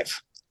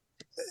 5.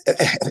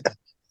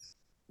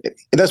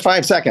 In those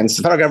 5 seconds,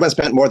 the federal government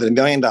spent more than $1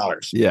 million.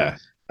 Yeah,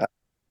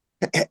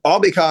 all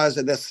because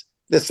of this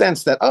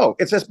sense that,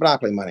 it's just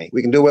monopoly money.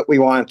 We can do what we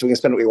want. We can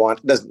spend what we want.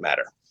 It doesn't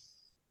matter.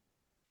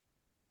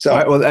 So, all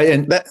right,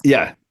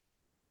 well,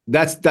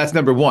 that's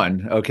number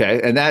one. Okay.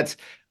 And that's,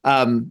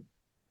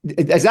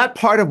 is that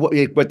part of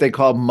what they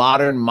call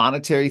modern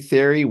monetary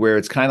theory, where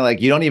it's kind of like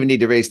you don't even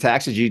need to raise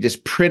taxes. You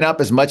just print up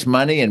as much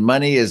money, and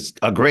money is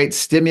a great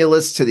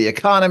stimulus to the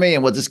economy,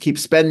 and we'll just keep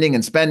spending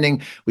and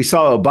spending. We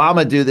saw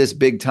Obama do this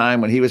big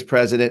time when he was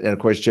president. And of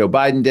course, Joe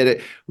Biden did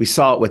it. We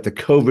saw it with the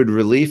COVID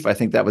relief. I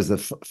think that was the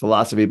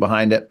philosophy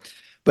behind it.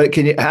 But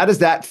how does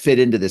that fit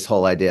into this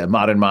whole idea of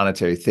modern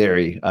monetary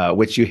theory,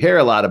 which you hear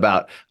a lot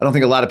about? I don't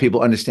think a lot of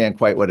people understand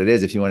quite what it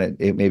is. If you want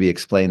to maybe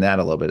explain that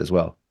a little bit as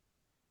well.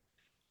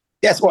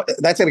 Yes, well,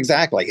 that's it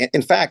exactly.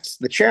 In fact,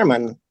 the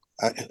chairman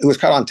who was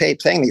caught on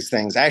tape saying these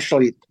things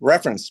actually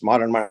referenced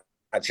modern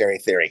monetary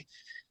theory.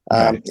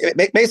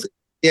 Basically,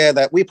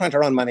 that we print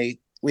our own money.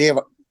 We have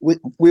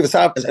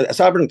a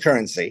sovereign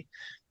currency,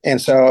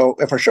 and so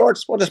if we're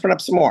shorts, we'll just print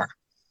up some more.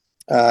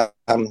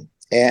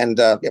 And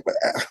of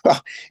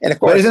course,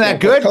 but isn't that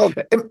good?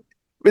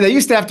 They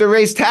used to have to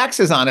raise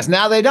taxes on us.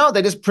 Now they don't.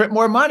 They just print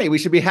more money. We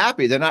should be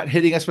happy. They're not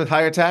hitting us with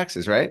higher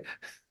taxes, right?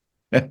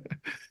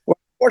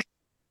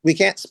 We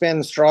can't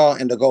spin straw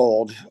into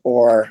gold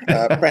or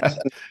print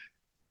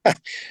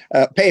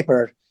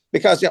paper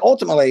because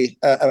ultimately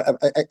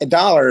a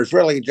dollar is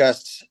really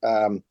just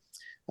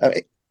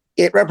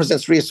it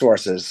represents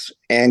resources,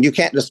 and you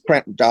can't just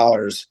print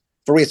dollars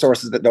for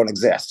resources that don't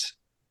exist.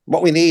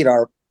 What we need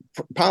are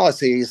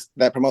policies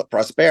that promote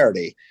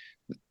prosperity,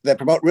 that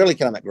promote real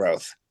economic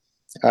growth,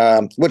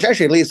 which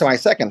actually leads to my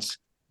second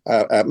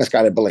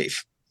misguided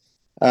belief.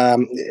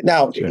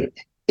 Now. Sure.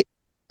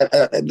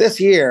 This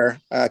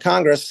year,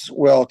 Congress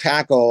will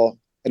tackle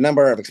a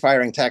number of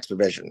expiring tax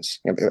provisions.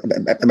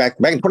 Back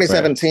in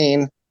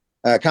 2017,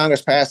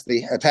 Congress passed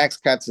the Tax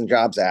Cuts and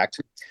Jobs Act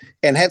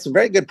and had some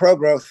very good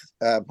pro-growth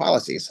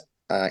policies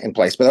in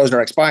place, but those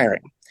are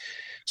expiring.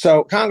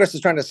 So Congress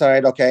is trying to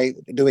decide, okay,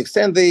 do we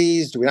extend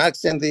these? Do we not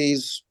extend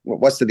these?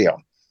 What's the deal?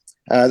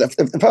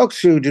 The folks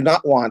who do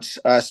not want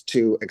us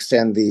to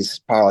extend these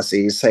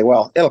policies say,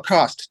 well, it'll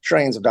cost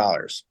trillions of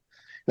dollars.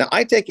 Now,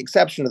 I take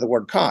exception to the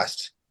word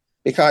cost,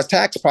 because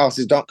tax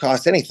policies don't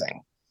cost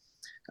anything.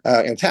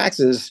 And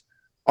taxes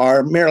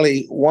are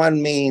merely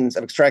one means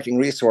of extracting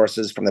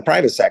resources from the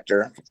private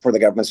sector for the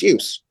government's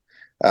use.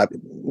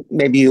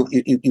 Maybe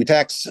you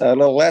tax a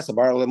little less or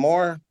borrow a little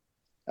more,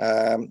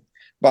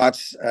 but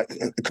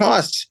the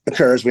cost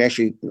occurs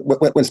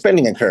when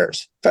spending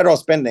occurs. Federal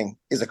spending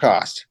is a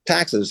cost.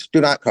 Taxes do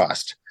not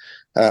cost.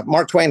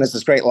 Mark Twain has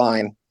this great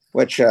line,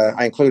 which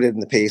I included in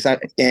the piece,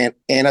 and I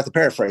have to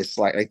paraphrase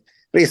slightly,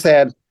 but he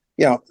said,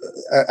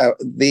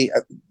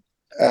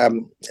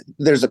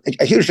 there's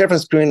a huge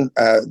difference between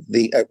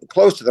the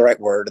close to the right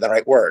word and the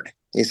right word.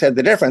 He said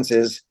the difference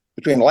is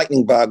between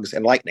lightning bugs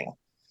and lightning.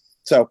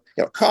 So,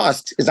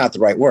 cost is not the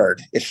right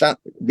word. It should not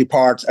be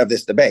part of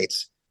this debate.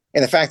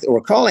 And the fact that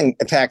we're calling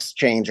a tax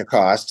change a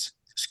cost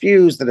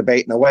skews the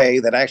debate in a way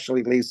that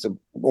actually leads to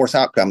worse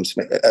outcomes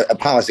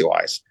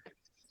policy-wise.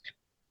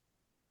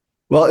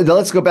 Well,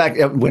 let's go back.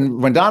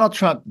 When Donald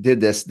Trump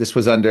did this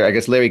was under, I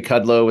guess, Larry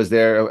Kudlow was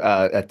there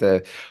at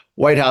the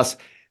White House.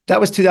 That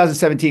was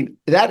 2017.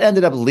 That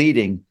ended up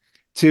leading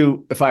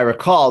to, if I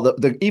recall,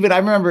 even I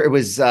remember it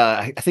was,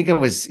 I think it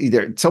was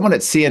either someone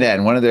at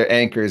CNN, one of their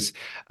anchors.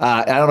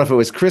 I don't know if it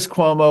was Chris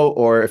Cuomo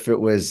or if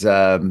it was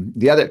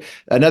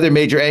another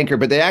major anchor,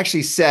 but they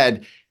actually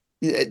said,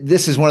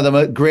 this is one of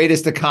the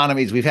greatest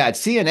economies we've had.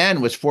 CNN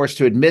was forced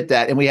to admit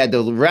that, and we had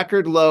the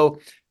record low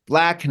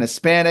Black and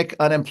Hispanic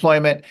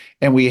unemployment,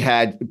 and we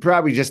had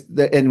for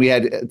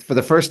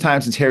the first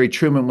time since Harry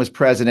Truman was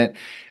president,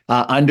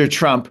 under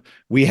Trump,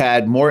 we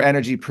had more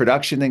energy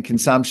production than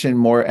consumption,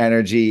 more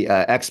energy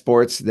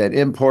exports than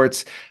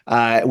imports.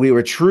 We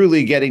were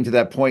truly getting to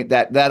that point,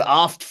 that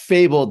oft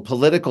fabled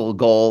political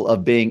goal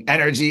of being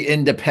energy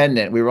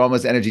independent. We were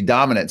almost energy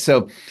dominant.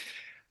 So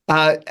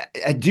I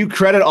do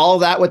credit all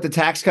that with the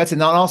tax cuts.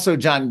 And then also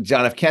John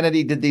F.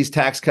 Kennedy did these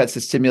tax cuts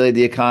to stimulate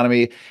the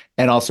economy.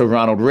 And also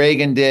Ronald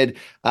Reagan did.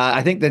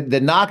 I think that the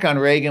knock on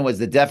Reagan was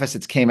the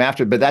deficits came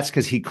after, but that's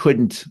because he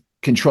couldn't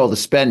control the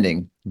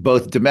spending,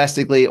 both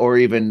domestically or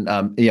even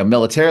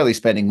militarily.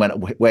 Spending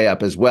went way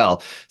up as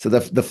well. So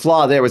the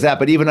flaw there was that.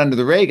 But even under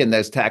the Reagan,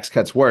 those tax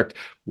cuts worked.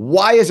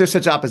 Why is there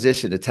such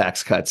opposition to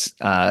tax cuts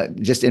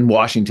just in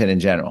Washington in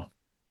general?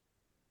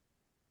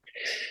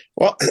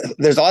 Well,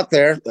 there's a lot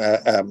there,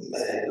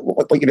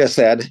 what you just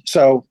said.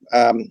 So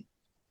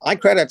I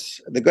credit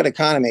the good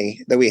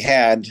economy that we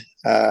had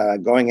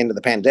going into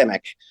the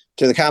pandemic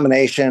to the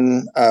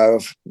combination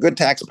of good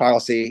tax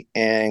policy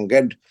and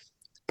good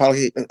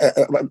policy,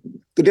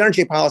 good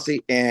energy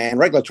policy and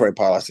regulatory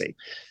policy.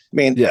 I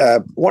mean,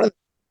 one of the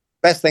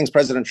best things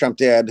President Trump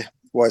did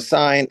was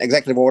sign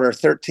Executive Order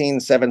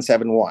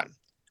 13771.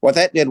 What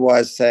that did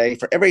was say,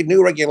 for every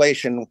new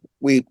regulation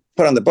we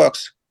put on the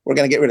books, we're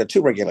going to get rid of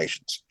 2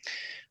 regulations.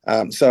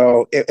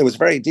 So it was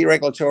very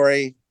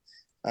deregulatory.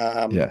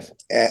 Yes.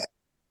 And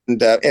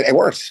it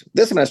works.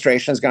 This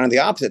administration has gone in the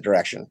opposite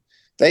direction.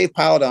 They've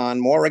piled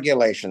on more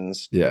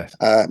regulations,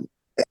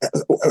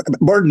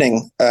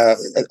 burdening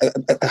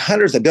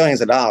hundreds of billions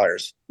of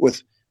dollars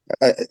with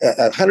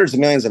hundreds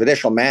of millions of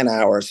additional man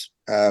hours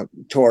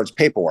towards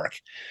paperwork.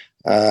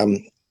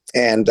 It's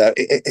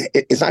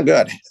not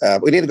good.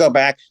 We need to go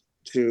back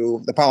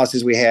to the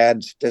policies we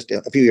had just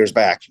a few years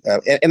back.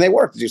 And they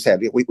worked, as you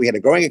said. We had a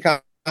growing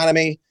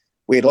economy.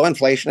 We had low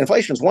inflation.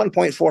 Inflation was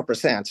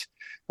 1.4%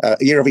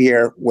 year over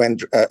year when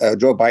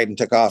Joe Biden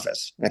took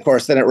office. And of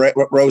course, then it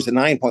rose to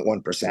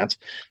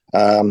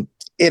 9.1%.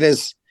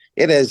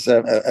 It has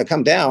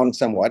come down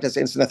somewhat. It's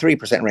in the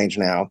 3% range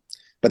now.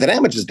 But the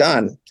damage is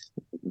done.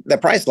 The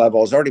price level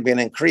has already been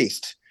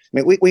increased.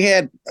 I mean, we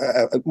had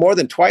more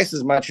than twice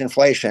as much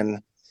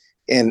inflation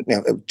in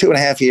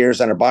 2.5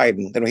 years under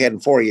Biden than we had in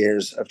 4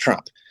 years of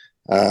Trump.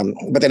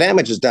 But the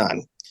damage is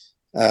done.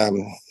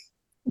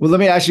 Well,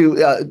 let me ask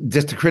you,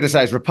 just to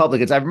criticize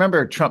Republicans. I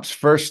remember Trump's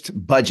first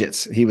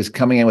budgets. He was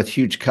coming in with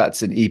huge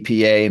cuts in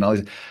EPA and all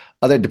these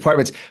other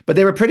departments, but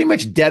they were pretty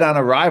much dead on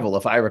arrival,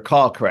 if I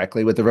recall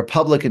correctly, with the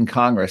Republican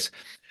Congress.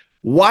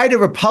 Why do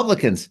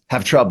Republicans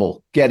have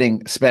trouble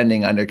getting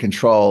spending under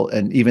control,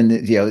 and even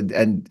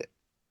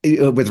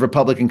with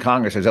Republican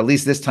Congressers, at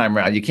least this time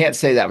around? You can't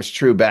say that was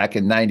true back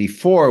in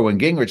 '94 when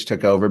Gingrich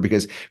took over,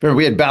 because remember,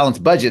 we had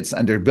balanced budgets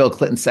under Bill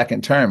Clinton's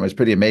second term. It was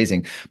pretty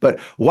amazing. But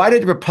why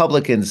did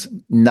Republicans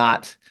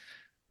not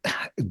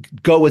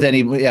go with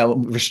any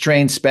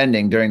restrained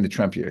spending during the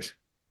Trump years?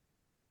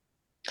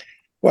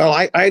 Well,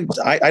 I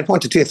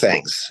point to 2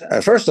 things.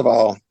 First of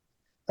all,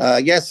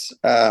 yes,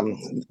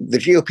 the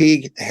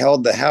GOP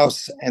held the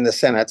House and the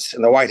Senate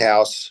and the White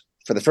House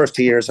for the first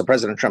 2 years of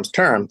President Trump's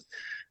term.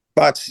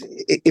 But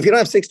if you don't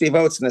have 60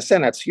 votes in the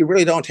Senate, you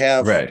really don't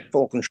have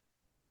full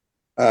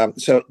control.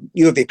 So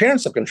you have the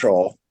appearance of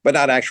control, but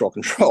not actual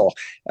control.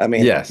 I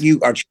mean,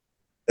 you are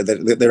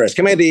there is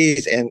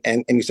committees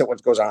and you see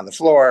what goes on the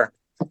floor.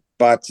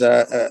 But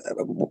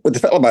with the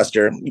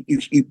filibuster,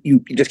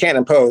 you just can't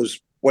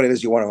impose what it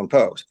is you want to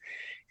impose.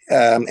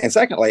 And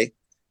secondly,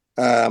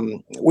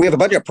 we have a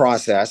budget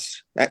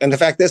process. And in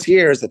fact, this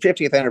year is the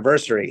 50th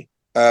anniversary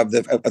of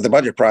the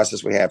budget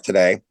process we have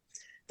today.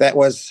 That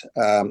was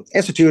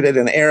instituted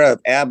in the era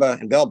of ABBA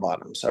and bell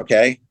bottoms.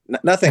 Okay,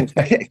 nothing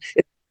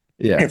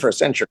for a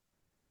century.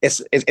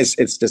 It's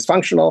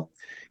dysfunctional.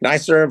 And I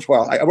served.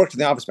 Well, I worked in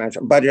the Office of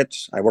Management and Budget.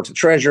 I worked at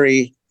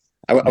Treasury.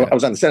 I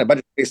was on the Senate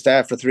Budget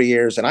staff for 3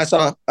 years, and I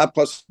saw up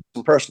close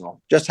and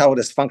personal just how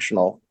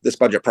dysfunctional this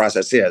budget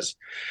process is.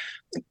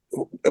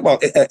 Well,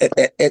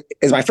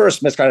 as my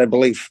first misguided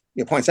belief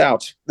points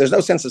out, there's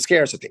no sense of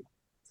scarcity.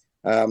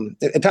 And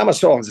Thomas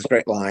Sowell has this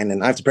great line,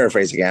 and I have to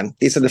paraphrase again.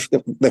 He said,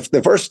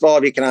 the first law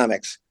of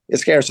economics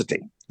is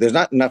scarcity. There's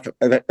not enough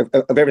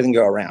of everything to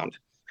go around.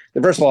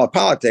 The first law of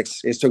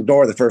politics is to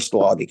ignore the first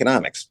law of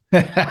economics.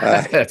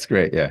 That's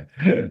great, yeah.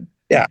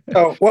 Yeah.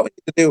 So what we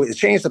need to do is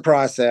change the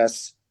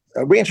process,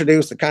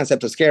 reintroduce the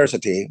concept of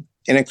scarcity,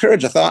 and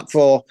encourage a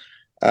thoughtful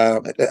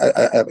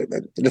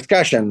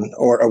discussion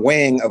or a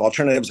weighing of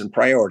alternatives and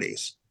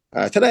priorities.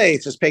 Today,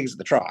 it's just pigs at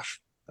the trough.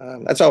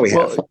 That's all we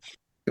have.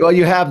 Well,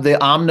 you have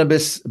the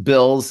omnibus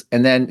bills,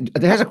 and then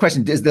there's a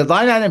question: is the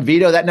line item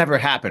veto, that never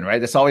happened, right?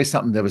 That's always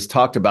something that was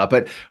talked about.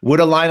 But would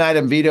a line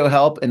item veto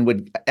help? And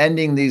would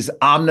ending these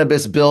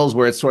omnibus bills,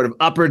 where it's sort of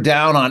up or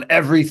down on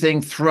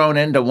everything thrown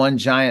into one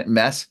giant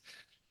mess?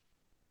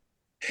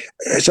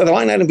 So the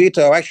line item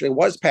veto actually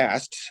was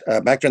passed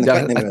back during the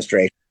Clinton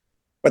administration,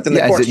 but then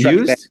the court struck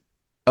it down.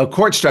 Oh,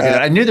 court struck it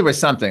down. I knew there was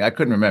something. I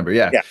couldn't remember.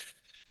 Yeah.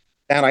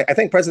 And I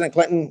think President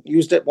Clinton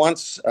used it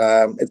once.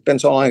 It's been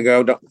so long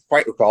ago, don't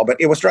quite recall, but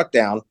it was struck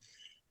down.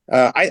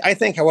 I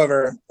think,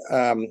 however,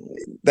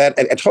 that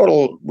a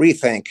total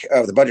rethink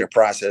of the budget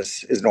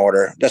process is in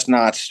order, just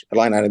not a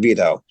line item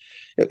veto.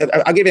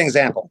 I'll give you an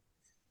example.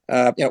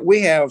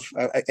 We have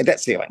a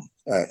debt ceiling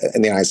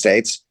in the United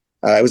States.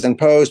 It was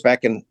imposed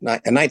back in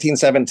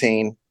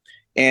 1917.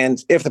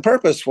 And if the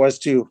purpose was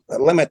to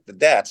limit the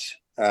debt,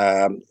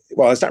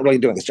 well, it's not really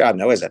doing its job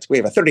now, is it? We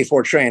have a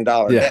 $34 trillion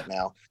debt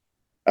now.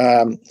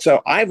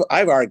 So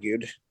I've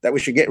argued that we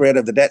should get rid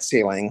of the debt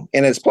ceiling,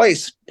 and in its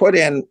place put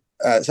in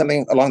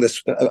something along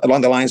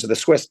the lines of the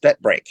Swiss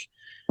debt brake.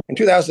 In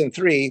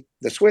 2003,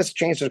 the Swiss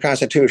changed their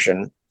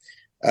constitution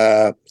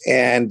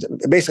and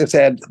basically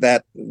said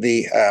that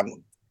the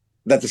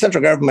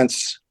central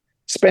government's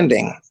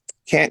spending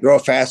can't grow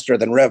faster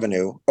than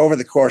revenue over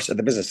the course of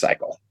the business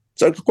cycle.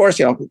 So, of course,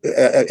 in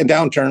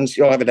downturns,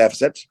 you'll have a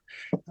deficit.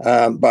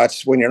 But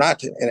when you're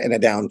not in a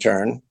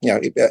downturn,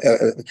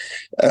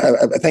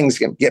 things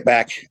can get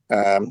back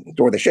to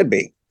where they should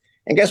be.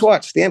 And guess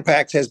what? The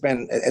impact has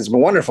been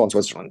wonderful in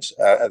Switzerland.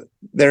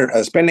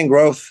 Their spending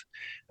growth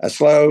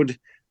slowed.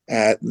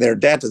 Their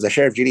debt as a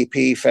share of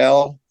GDP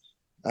fell.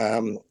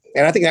 And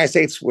I think the United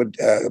States would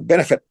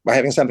benefit by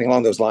having something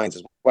along those lines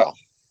as well.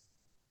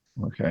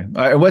 Okay.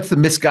 All right. What's the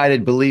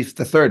misguided belief,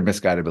 the third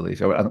misguided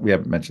belief? We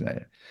haven't mentioned that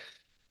yet.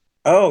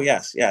 Oh,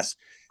 yes.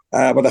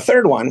 Well, the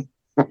third one,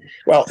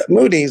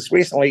 Moody's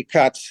recently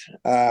cut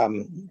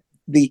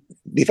the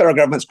federal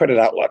government's credit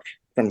outlook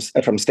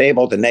from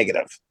stable to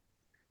negative.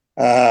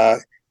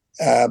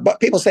 But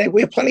people say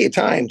we have plenty of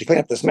time to clean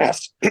up this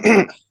mess.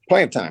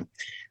 Plenty of time.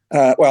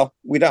 Well,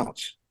 we don't.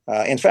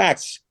 In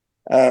fact,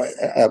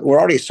 we're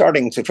already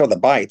starting to feel the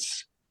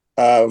bites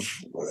of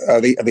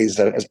these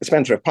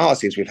spendthrift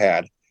policies we've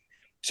had.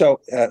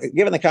 So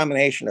given the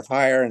combination of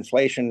higher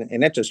inflation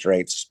and interest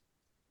rates,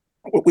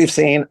 we've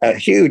seen a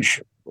huge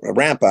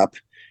ramp up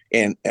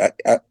in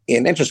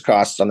interest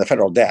costs on the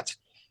federal debt.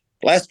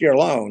 Last year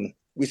alone,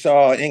 we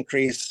saw an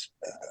increase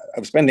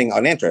of spending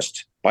on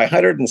interest by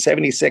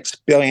 $176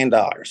 billion.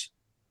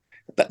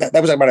 That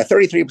was about a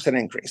 33%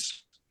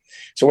 increase.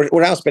 So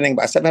we're now spending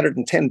about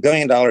 $710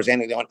 billion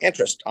annually on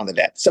interest on the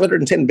debt,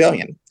 $710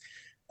 billion.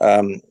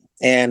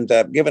 And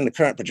given the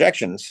current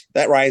projections,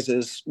 that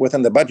rises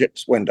within the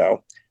budget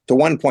window to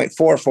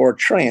 $1.44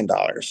 trillion.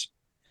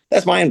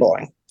 That's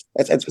mind-blowing.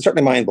 It's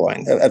certainly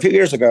mind-blowing. A few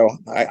years ago,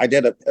 I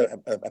did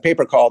a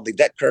paper called "The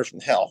Debt Curve from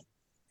Hell"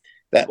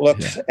 that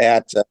looked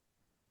at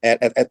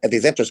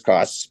these interest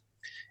costs.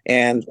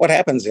 And what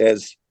happens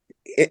is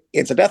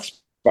it's a death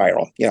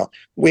spiral.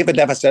 We have a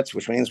deficit,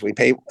 which means we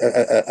pay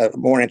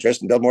more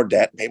interest and build more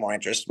debt, and pay more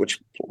interest, which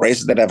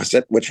raises the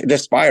deficit, which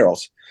just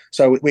spirals.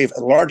 So we have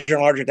larger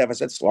and larger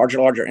deficits, larger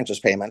and larger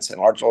interest payments,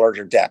 and larger and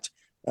larger debt.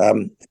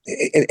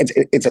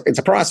 It's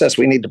a process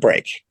we need to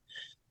break.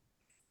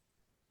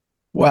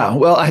 Wow.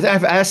 Well,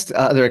 I've asked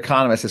other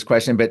economists this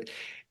question, but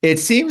it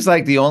seems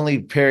like the only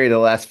period of the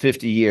last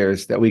 50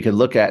 years that we could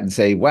look at and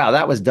say, wow,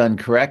 that was done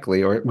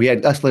correctly, or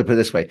let's put it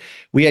this way,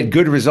 we had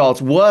good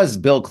results, was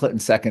Bill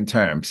Clinton's second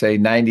term, say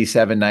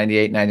 97,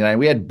 98, 99.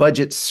 We had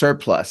budget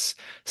surplus,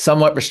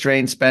 somewhat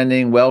restrained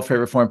spending, welfare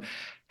reform.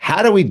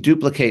 How do we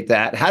duplicate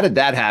that? How did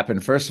that happen,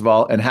 first of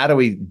all? And how do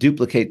we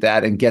duplicate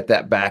that and get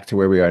that back to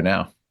where we are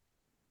now?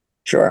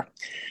 Sure.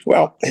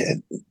 Well,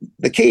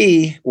 the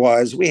key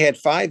was we had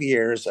 5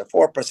 years of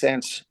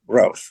 4%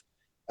 growth,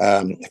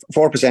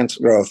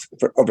 4% growth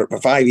for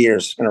 5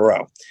 years in a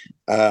row,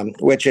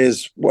 which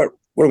is where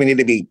we need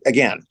to be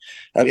again.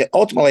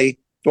 Ultimately,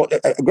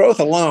 growth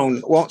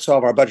alone won't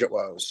solve our budget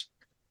woes,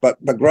 but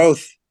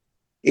growth,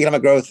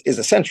 economic growth, is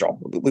essential.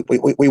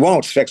 We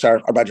won't fix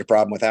our budget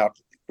problem without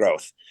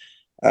growth.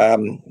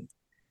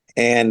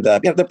 It's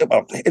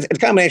a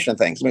combination of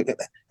things.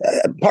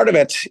 Part of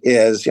it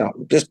is,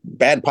 just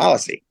bad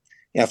policy.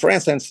 For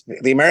instance,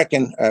 the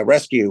American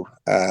Rescue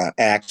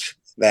Act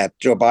that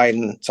Joe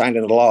Biden signed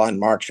into law in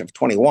March of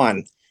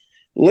 21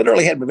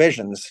 literally had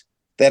provisions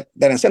that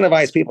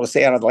incentivize people to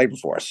stay out of the labor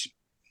force.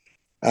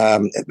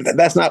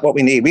 That's not what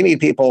we need. We need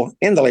people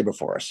in the labor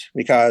force,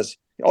 because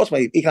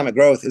ultimately economic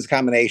growth is a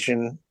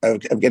combination of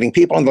getting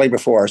people in the labor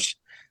force,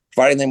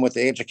 providing them with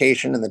the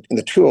education and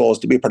the tools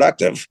to be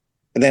productive,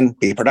 and then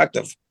be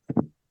productive.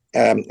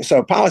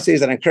 So policies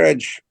that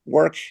encourage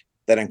work,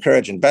 that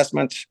encourage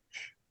investment,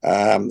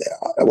 will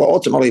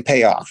ultimately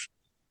pay off.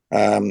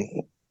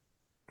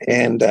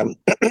 And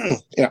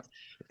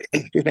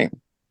excuse me.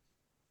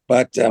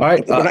 But all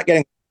right, we're not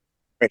getting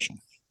information.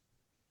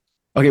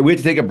 Okay, we have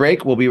to take a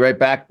break. We'll be right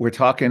back. We're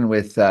talking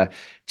with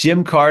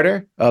Jim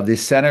Carter of the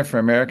Center for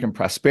American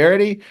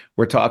Prosperity.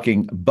 We're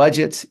talking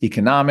budgets,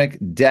 economic,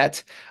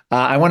 debt.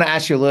 I want to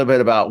ask you a little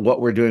bit about what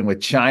we're doing with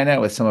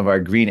China with some of our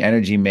green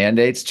energy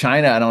mandates.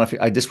 China, I don't know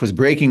if this was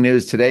breaking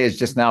news today, is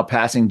just now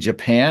passing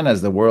Japan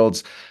as the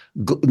world's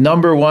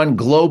number one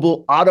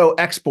global auto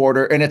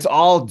exporter, and it's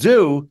all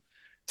due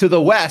to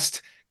the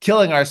West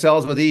killing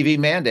ourselves with EV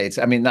mandates.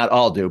 I mean, not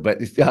all do, but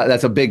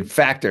that's a big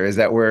factor, is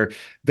that we're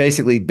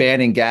basically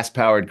banning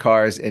gas-powered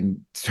cars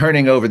and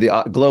turning over the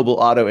global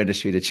auto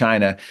industry to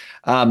China.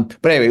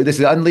 But anyway, this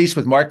is Unleashed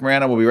with Marc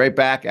Morano. We'll be right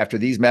back after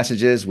these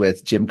messages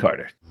with Jim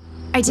Carter.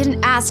 I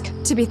didn't ask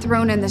to be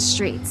thrown in the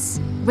streets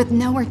with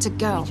nowhere to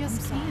go.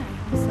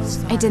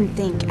 I didn't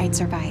think I'd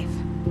survive.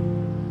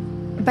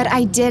 But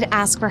I did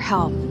ask for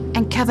help,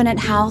 and Covenant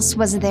House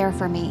was there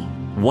for me.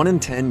 1 in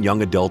 10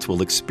 young adults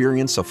will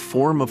experience a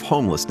form of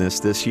homelessness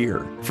this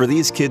year. For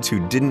these kids who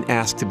didn't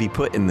ask to be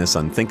put in this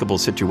unthinkable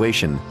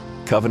situation,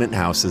 Covenant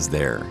House is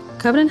there.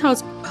 Covenant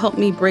House helped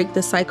me break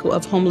the cycle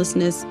of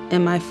homelessness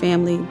in my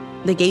family.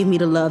 They gave me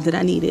the love that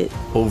I needed.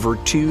 Over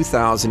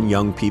 2,000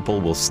 young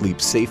people will sleep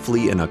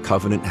safely in a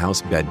Covenant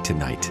House bed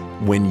tonight.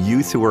 When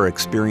youth who are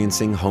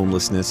experiencing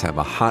homelessness have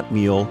a hot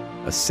meal,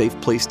 a safe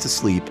place to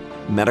sleep,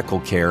 medical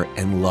care,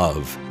 and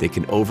love, they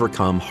can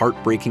overcome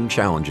heartbreaking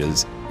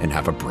challenges and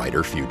have a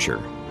brighter future.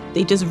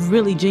 They just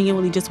really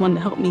genuinely just wanted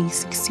to help me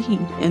succeed,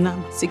 and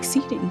I'm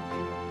succeeding.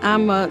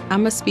 I'm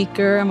a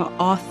speaker, I'm an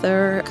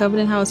author.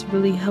 Covenant House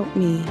really helped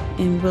me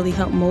and really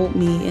helped mold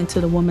me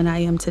into the woman I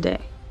am today.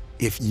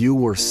 If you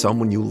or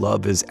someone you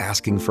love is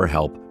asking for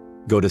help,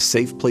 go to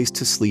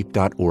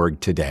safeplacetosleep.org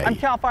today. I'm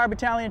CAL FIRE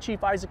Battalion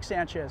Chief Isaac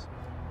Sanchez,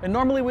 and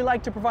normally we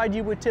like to provide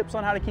you with tips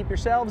on how to keep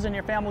yourselves and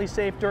your family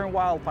safe during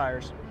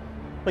wildfires.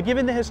 But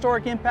given the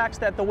historic impacts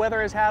that the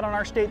weather has had on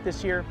our state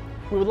this year,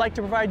 we would like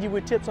to provide you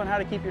with tips on how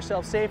to keep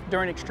yourself safe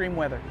during extreme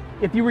weather.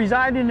 If you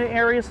reside in an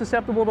area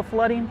susceptible to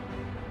flooding,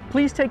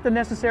 please take the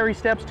necessary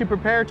steps to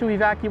prepare to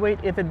evacuate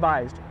if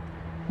advised.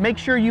 Make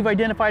sure you've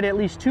identified at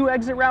least 2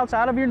 exit routes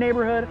out of your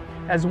neighborhood,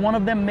 as one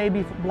of them may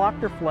be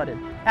blocked or flooded.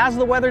 As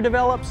the weather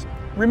develops,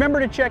 remember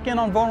to check in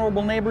on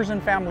vulnerable neighbors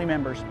and family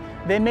members.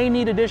 They may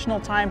need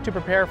additional time to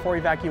prepare for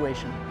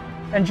evacuation.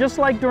 And just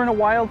like during a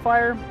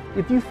wildfire,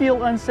 if you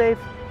feel unsafe,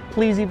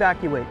 please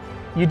evacuate.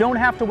 You don't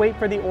have to wait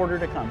for the order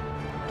to come.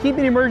 Keep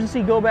an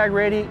emergency go bag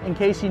ready in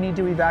case you need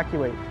to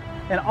evacuate.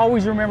 And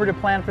always remember to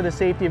plan for the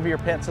safety of your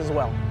pets as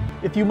well.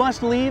 If you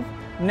must leave,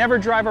 never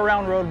drive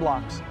around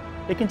roadblocks.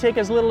 It can take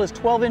as little as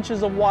 12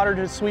 inches of water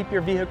to sweep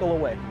your vehicle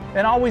away.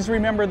 And always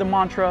remember the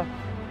mantra,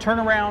 turn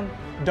around,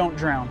 don't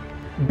drown.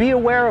 Be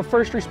aware of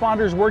first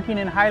responders working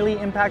in highly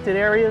impacted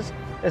areas,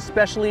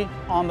 especially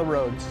on the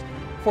roads.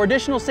 For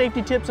additional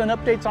safety tips and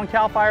updates on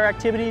CAL FIRE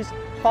activities,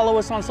 follow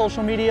us on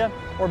social media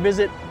or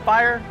visit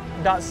fire.ca.gov.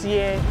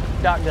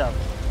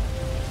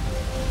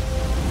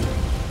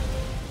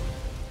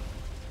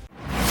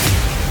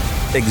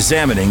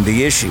 Examining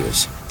the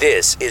issues.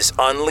 This is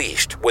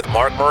Unleashed with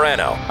Marc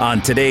Morano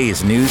on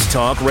today's News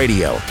Talk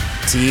Radio,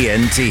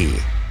 TNT.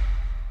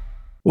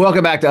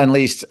 Welcome back to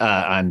Unleashed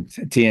on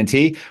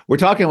TNT. We're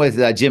talking with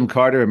Jim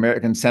Carter,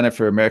 American Center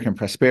for American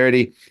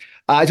Prosperity.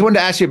 I just wanted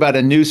to ask you about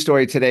a news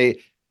story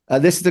today.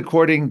 This is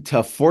according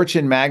to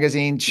Fortune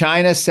magazine.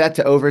 China set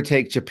to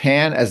overtake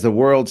Japan as the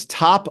world's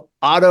top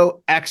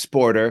auto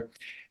exporter.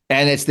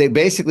 And it's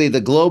basically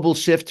the global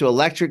shift to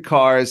electric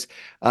cars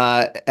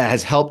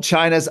has helped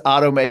China's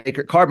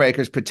car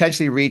makers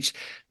potentially reach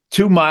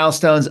 2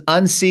 milestones,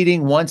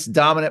 unseating once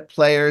dominant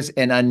players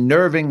and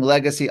unnerving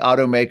legacy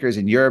automakers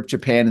in Europe,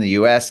 Japan, and the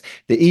U.S.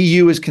 The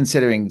EU is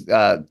considering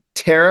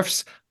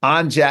tariffs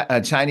on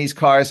Chinese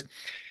cars.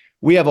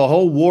 We have a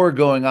whole war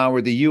going on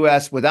where the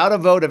U.S., without a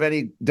vote of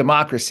any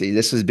democracy,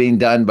 this is being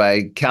done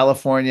by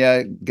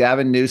California,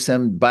 Gavin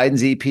Newsom,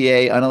 Biden's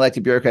EPA,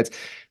 unelected bureaucrats.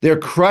 They're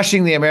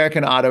crushing the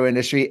American auto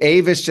industry.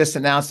 Avis just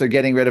announced they're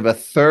getting rid of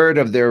 1/3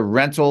 of their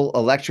rental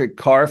electric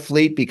car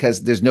fleet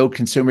because there's no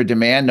consumer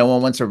demand. No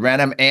one wants to rent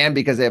them, and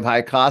because they have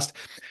high cost.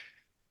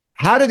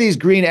 How do these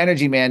green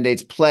energy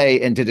mandates play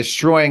into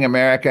destroying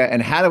America,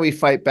 and how do we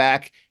fight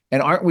back?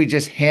 And aren't we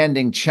just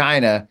handing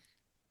China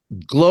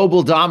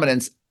global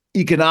dominance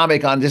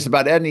economic on just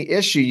about any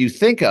issue you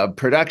think of,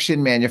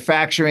 production,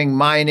 manufacturing,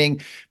 mining,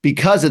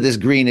 because of this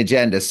green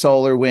agenda,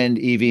 solar, wind,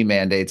 EV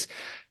mandates?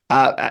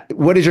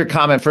 What is your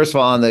comment, first of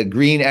all, on the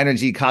green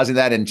energy causing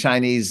that in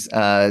Chinese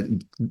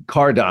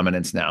car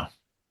dominance now?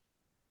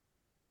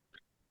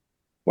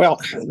 Well,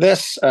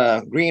 this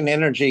green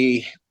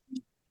energy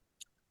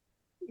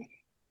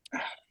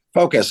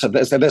focus of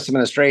this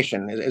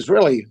administration is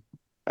really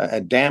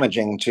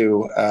damaging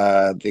to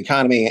the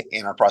economy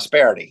and our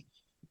prosperity.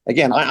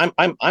 Again,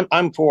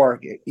 I'm for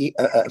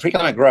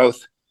economic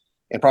growth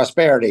and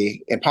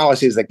prosperity and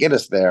policies that get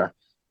us there.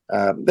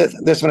 This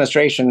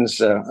administration's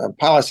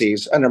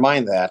policies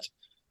undermine that,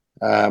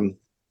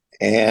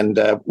 and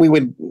we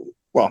would,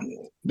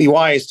 be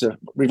wise to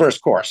reverse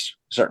course,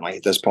 certainly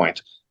at this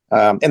point.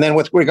 And then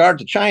with regard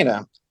to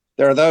China,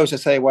 there are those who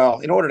say, well,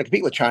 in order to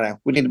compete with China,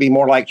 we need to be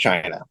more like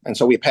China. And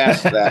so we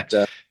passed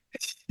that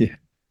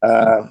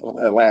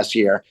last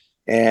year.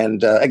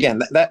 And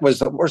again, that was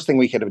the worst thing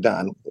we could have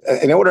done.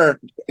 In order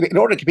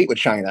to compete with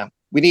China,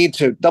 we need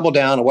to double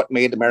down on what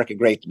made America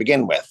great to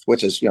begin with,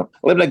 which is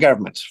limited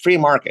government, free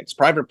markets,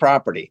 private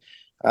property,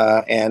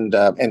 and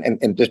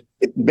just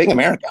being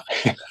America.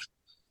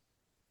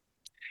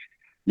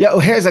 Yeah, well,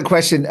 here's a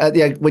question.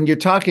 When you're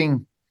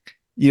talking,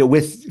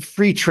 with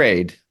free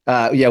trade,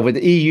 with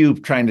the EU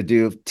trying to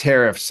do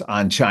tariffs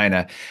on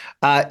China,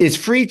 is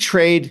free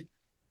trade,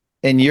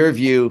 in your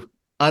view,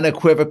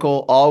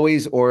 unequivocal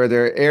always, or are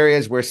there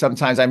areas where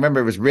sometimes, I remember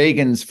it was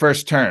Reagan's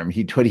first term,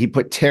 he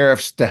put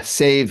tariffs to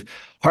save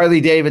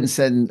Harley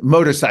Davidson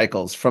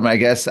motorcycles from, I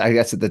guess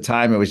at the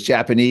time it was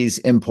Japanese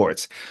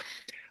imports.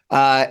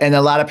 And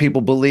a lot of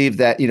people believe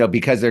that,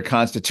 because they're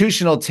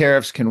constitutional,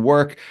 tariffs can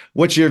work.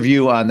 What's your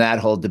view on that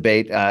whole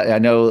debate? I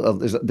know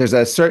there's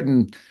a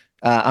certain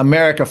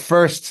America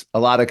first. A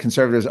lot of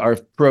conservatives are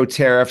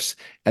pro-tariffs.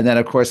 And then,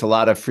 of course, a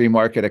lot of free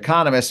market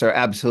economists are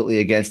absolutely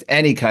against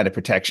any kind of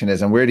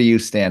protectionism. Where do you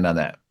stand on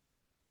that?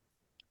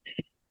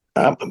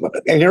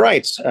 And you're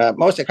right.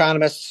 Most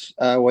economists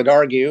would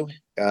argue,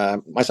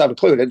 myself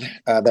included,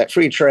 that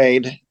free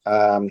trade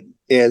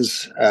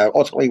is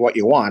ultimately what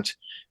you want.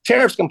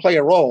 Tariffs can play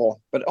a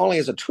role, but only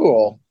as a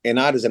tool and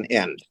not as an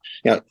end.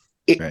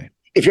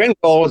 If your end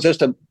goal is just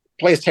to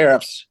place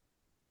tariffs,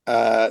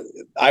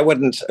 I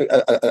wouldn't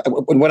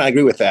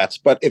agree with that.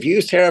 But if you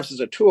use tariffs as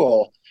a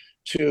tool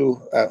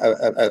to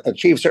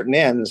achieve certain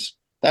ends,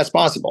 that's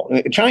possible.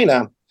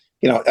 China,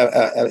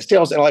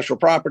 steals intellectual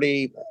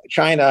property.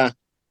 China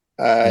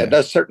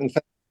does certain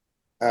things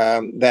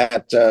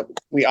that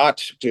we ought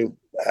to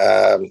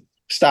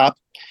stop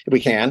if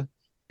we can,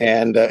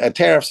 and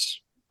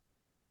tariffs,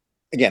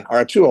 again,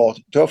 are a tool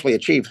to hopefully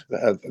achieve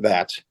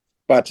that.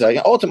 But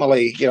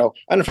ultimately,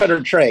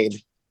 unfettered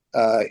trade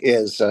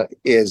is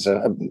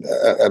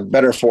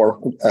better for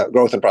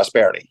growth and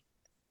prosperity.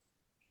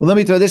 Well, let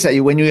me throw this at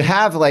you. When you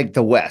have like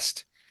the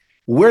West,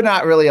 we're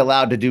not really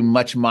allowed to do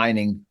much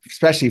mining,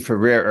 especially for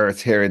rare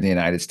earths here in the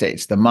United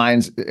States. The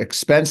mine's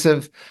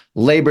expensive,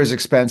 labor's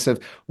expensive.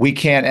 We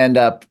can't end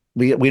up.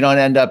 We don't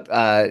end up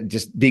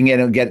just being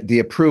able to get the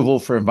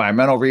approval for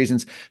environmental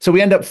reasons. So we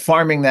end up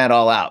farming that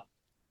all out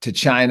to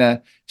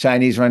China,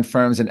 Chinese-run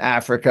firms in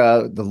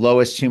Africa, the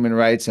lowest human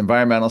rights,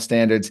 environmental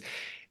standards.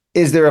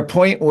 Is there a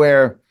point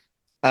where,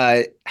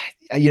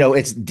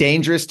 it's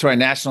dangerous to our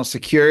national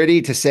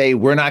security to say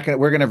we're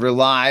going to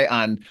rely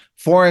on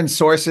foreign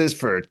sources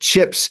for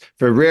chips,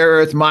 for rare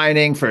earth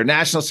mining, for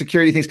national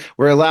security things?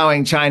 We're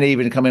allowing China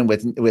even to come in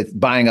with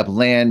buying up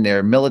land,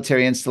 their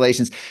military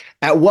installations.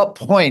 At what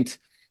point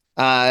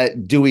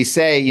do we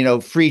say,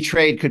 free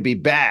trade could be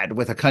bad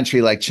with a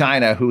country like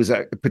China, who's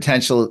a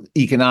potential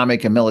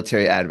economic and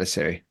military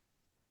adversary?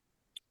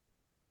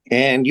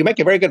 And you make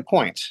a very good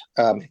point.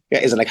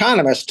 As an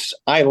economist,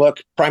 I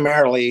look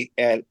primarily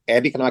at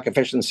economic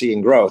efficiency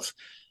and growth,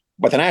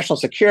 but the national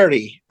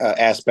security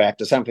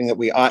aspect is something that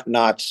we ought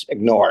not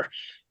ignore.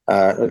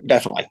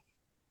 Definitely.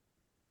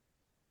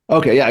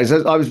 Okay, yeah,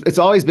 it's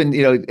always been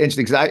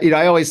interesting because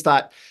I always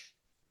thought.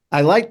 I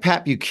like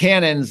Pat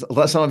Buchanan's,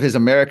 some of his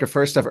America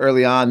First stuff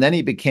early on. Then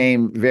he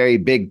became very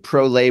big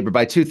pro-labor.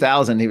 By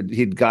 2000,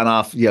 he'd gone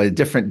off a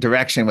different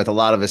direction with a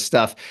lot of his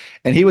stuff.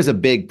 And he was a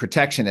big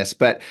protectionist.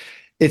 But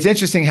it's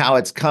interesting how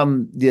it's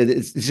come.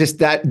 It's just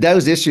that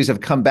those issues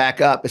have come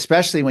back up,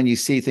 especially when you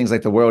see things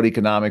like the World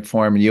Economic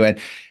Forum and UN.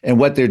 And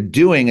what they're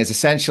doing is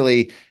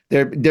essentially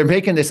they're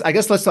making this. I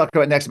guess let's talk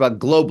about next about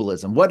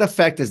globalism. What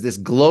effect is this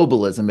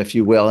globalism, if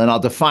you will? And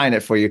I'll define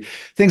it for you.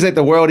 Things like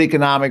the World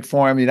Economic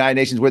Forum, the United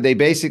Nations, where they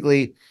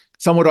basically,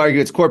 some would argue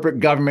it's corporate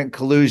government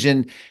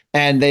collusion,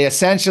 and they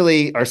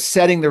essentially are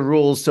setting the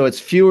rules so it's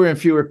fewer and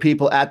fewer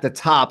people at the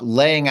top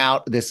laying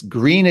out this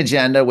green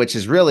agenda, which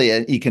is really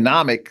an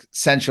economic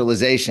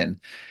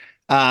centralization.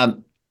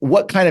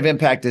 What kind of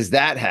impact does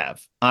that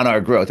have on our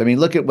growth? I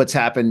mean, look at what's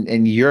happened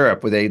in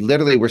Europe, where they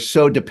literally were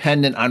so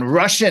dependent on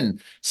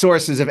Russian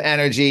sources of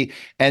energy,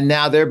 and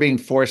now they're being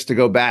forced to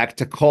go back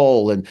to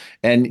coal and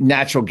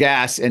natural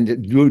gas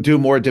and do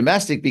more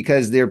domestic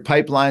because their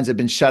pipelines have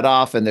been shut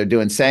off and they're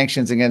doing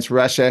sanctions against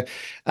Russia.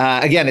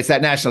 Again, it's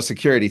that national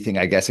security thing,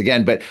 I guess.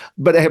 Again, but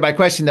my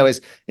question though is,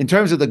 in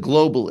terms of the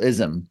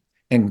globalism,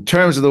 in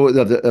terms of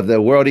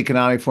the World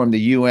Economic Forum, the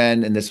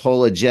UN, and this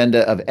whole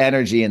agenda of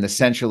energy and the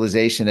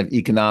centralization of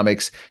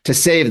economics to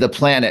save the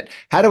planet,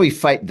 how do we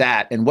fight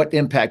that? And what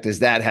impact does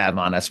that have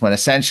on us when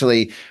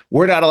essentially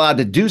we're not allowed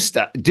to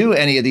do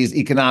any of these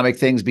economic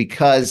things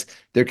because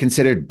they're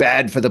considered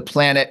bad for the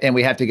planet, and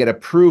we have to get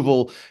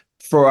approval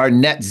for our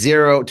net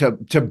zero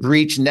to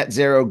breach net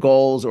zero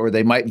goals, or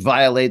they might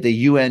violate the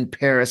UN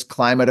Paris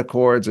Climate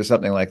Accords or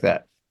something like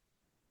that?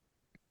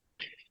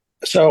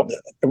 So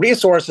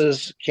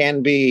resources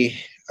can be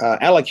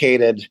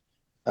allocated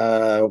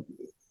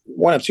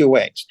one of two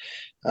ways.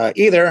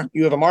 Either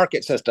you have a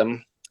market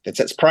system that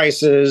sets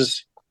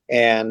prices,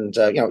 and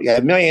you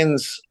have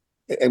millions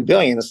and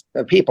billions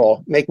of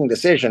people making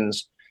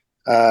decisions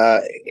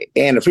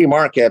and a free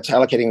market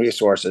allocating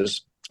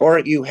resources, or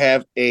you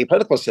have a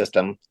political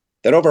system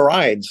that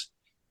overrides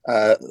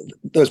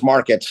those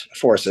market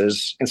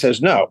forces and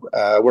says, no,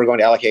 we're going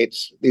to allocate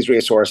these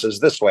resources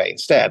this way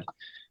instead.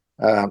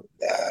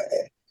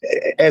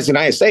 As the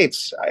United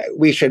States,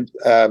 we should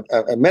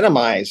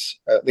minimize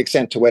the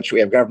extent to which we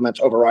have government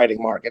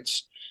overriding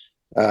markets.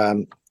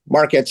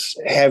 Markets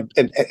have,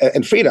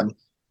 and freedom,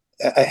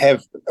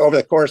 have over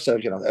the course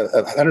of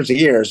hundreds of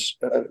years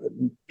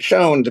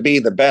shown to be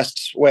the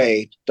best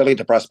way to lead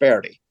to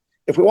prosperity.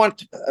 If we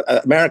want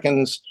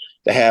Americans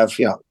to have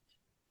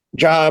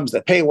jobs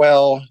that pay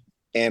well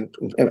and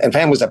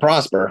families that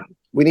prosper,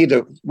 we need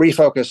to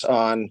refocus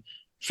on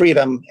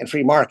freedom and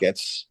free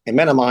markets and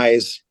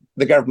minimize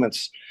the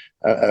government's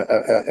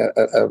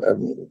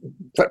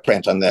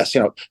footprint on this.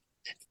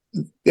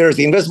 There's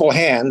the invisible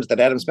hand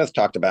that Adam Smith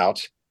talked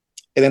about,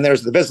 and then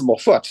there's the visible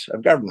foot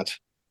of government.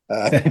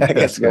 I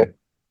guess. Good.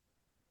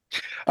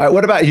 All right,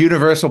 what about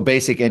universal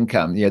basic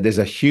income? There's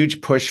a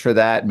huge push for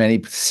that.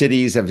 Many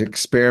cities have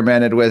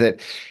experimented with it.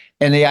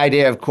 And the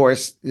idea, of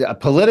course,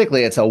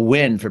 politically, it's a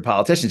win for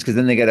politicians because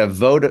then they get a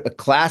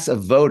class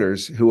of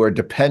voters who are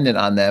dependent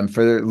on them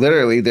for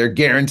literally their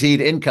guaranteed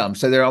income.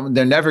 So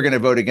they're never going to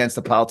vote against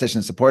the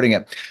politician supporting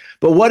it.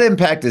 But what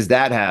impact does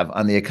that have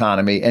on the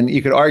economy? And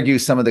you could argue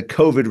some of the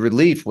COVID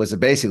relief was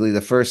basically the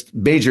first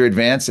major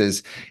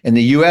advances in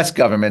the U.S.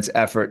 government's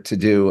effort to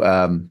do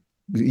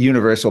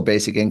universal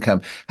basic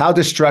income. How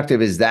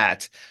destructive is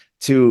that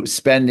to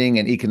spending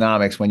and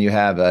economics when you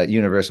have a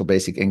universal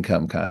basic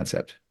income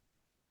concept?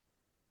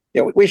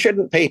 We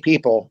shouldn't pay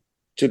people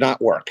to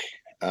not work.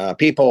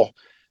 People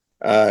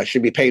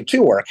should be paid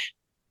to work.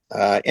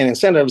 And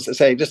incentives that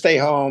say, just stay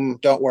home,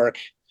 don't work,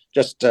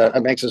 just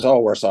makes us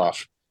all worse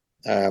off.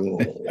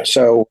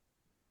 So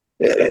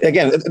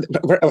again,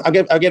 I'll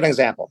give an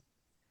example.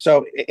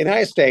 So in the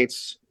United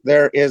States,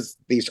 there is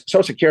the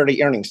Social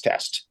Security earnings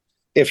test.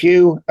 If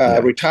you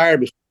retire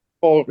before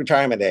full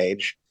retirement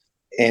age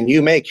and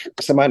you make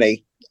some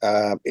money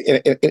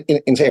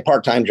in say a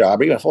part-time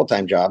job or even a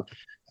full-time job,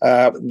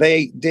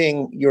 they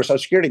ding your Social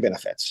Security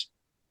benefits.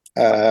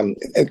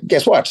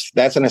 Guess what?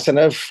 That's an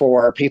incentive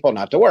for people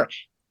not to work.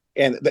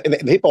 And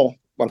the people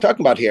I'm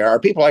talking about here are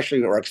people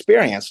actually who are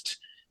experienced.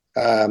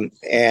 So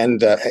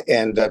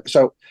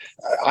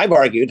I've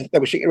argued that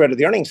we should get rid of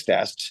the earnings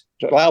test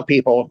to allow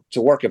people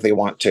to work if they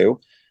want to,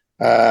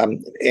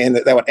 and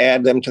that would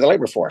add them to the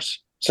labor force.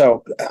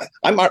 So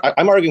I'm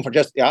arguing for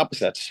just the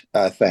opposite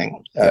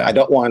thing. I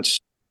don't want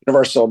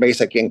universal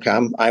basic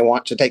income. I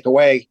want to take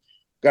away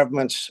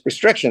government's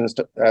restrictions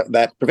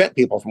that prevent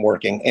people from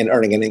working and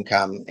earning an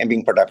income and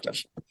being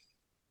productive.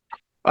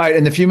 All right,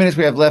 in the few minutes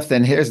we have left,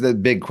 then here's the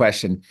big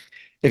question.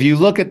 If you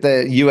look at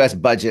the U.S.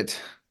 budget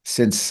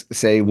since,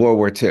 say, World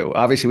War II,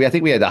 obviously, I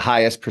think we had the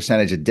highest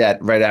percentage of debt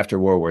right after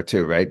World War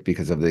II, right,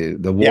 because of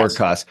the war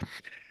costs.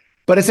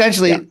 But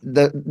essentially,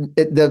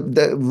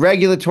 the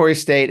regulatory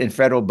state and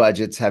federal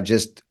budgets have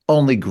just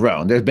only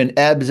grown. There's been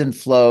ebbs and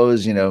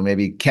flows,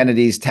 maybe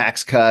Kennedy's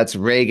tax cuts,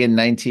 Reagan,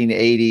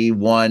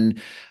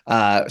 1981,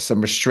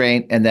 some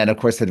restraint, and then, of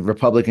course, the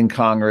Republican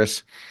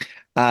Congress.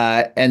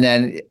 And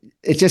then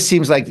it just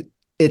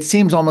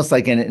seems almost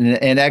like an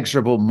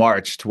inexorable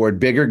march toward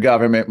bigger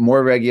government,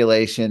 more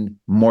regulation,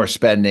 more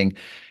spending.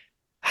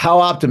 How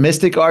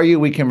optimistic are you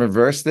we can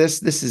reverse this?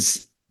 This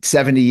is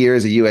 70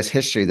 years of U.S.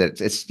 history that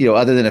it's,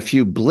 other than a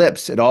few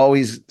blips, it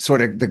always sort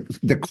of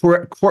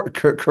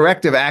the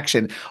corrective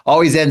action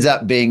always ends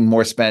up being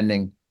more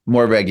spending,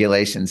 more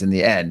regulations in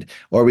the end,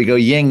 or we go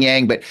yin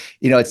yang. But,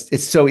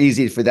 it's so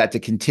easy for that to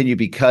continue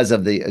because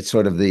of the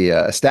sort of the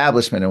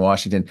establishment in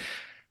Washington.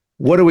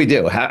 What do we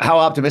do? How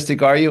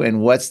optimistic are you?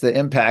 And what's the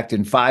impact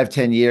in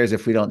 5-10 years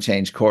if we don't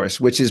change course,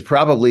 which is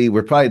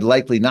we're probably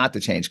likely not to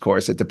change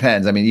course. It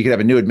depends. I mean, you could have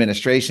a new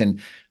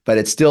administration, but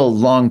it's still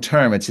long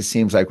term. It just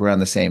seems like we're on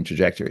the same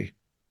trajectory.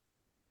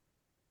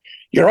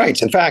 You're right.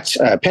 In fact,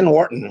 Penn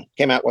Wharton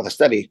came out with a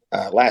study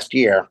last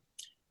year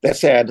that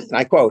said, and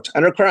I quote,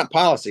 under current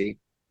policy,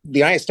 the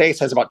United States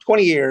has about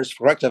 20 years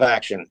for corrective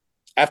action,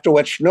 after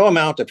which no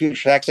amount of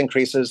future tax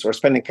increases or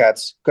spending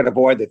cuts could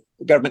avoid the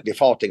government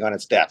defaulting on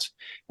its debt,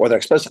 whether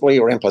explicitly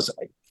or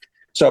implicitly.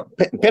 So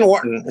Penn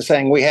Wharton is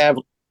saying we have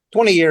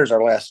 20 years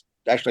or less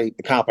to actually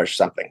accomplish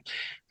something.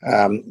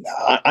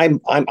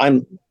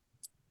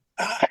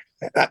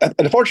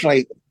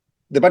 Unfortunately,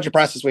 the budget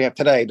process we have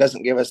today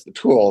doesn't give us the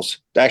tools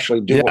to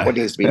actually do what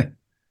needs to be done.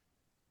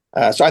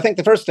 So I think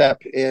the first step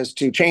is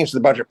to change the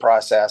budget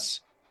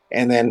process,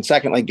 and then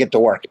secondly, get to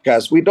work,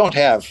 because we don't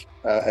have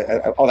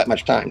all that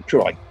much time,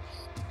 truly.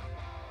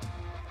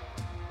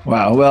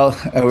 Wow. Well,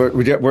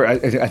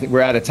 I think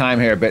we're out of time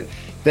here, but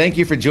thank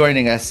you for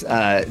joining us,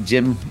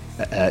 Jim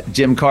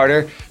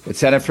Carter with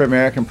Center for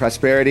American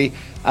Prosperity.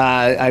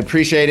 I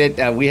appreciate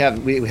it. We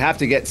have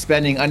to get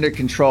spending under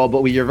control,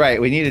 but you're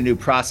right. We need a new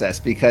process,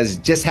 because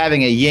just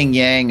having a yin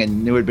yang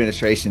and new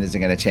administration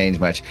isn't going to change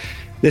much.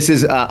 This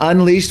is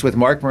Unleashed with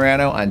Marc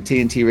Morano on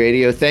TNT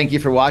Radio. Thank you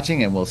for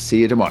watching, and we'll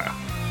see you tomorrow.